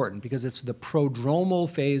really important, because it's the prodromal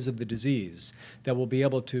phase of the disease that will be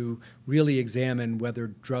able to really examine whether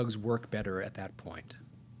drugs work better at that point.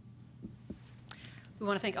 We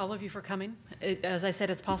want to thank all of you for coming. As I said,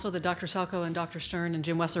 it's possible that Dr. Selko and Dr. Stern and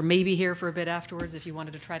Jim Wessler may be here for a bit afterwards if you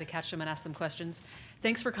wanted to try to catch them and ask them questions.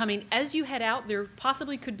 Thanks for coming. As you head out, there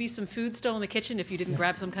possibly could be some food still in the kitchen if you didn't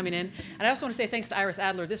grab some coming in. And I also want to say thanks to Iris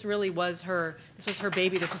Adler. This really was her, this was her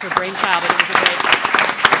baby, this was her brainchild, and it was a great.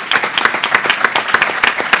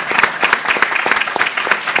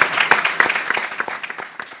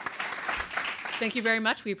 Thank you very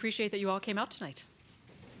much. We appreciate that you all came out tonight.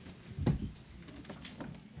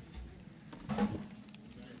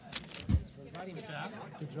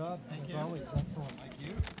 Good job. As always, excellent. Thank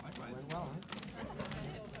you. Very well, huh?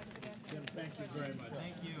 Jim, thank you very much.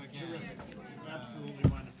 Thank you again. Absolutely.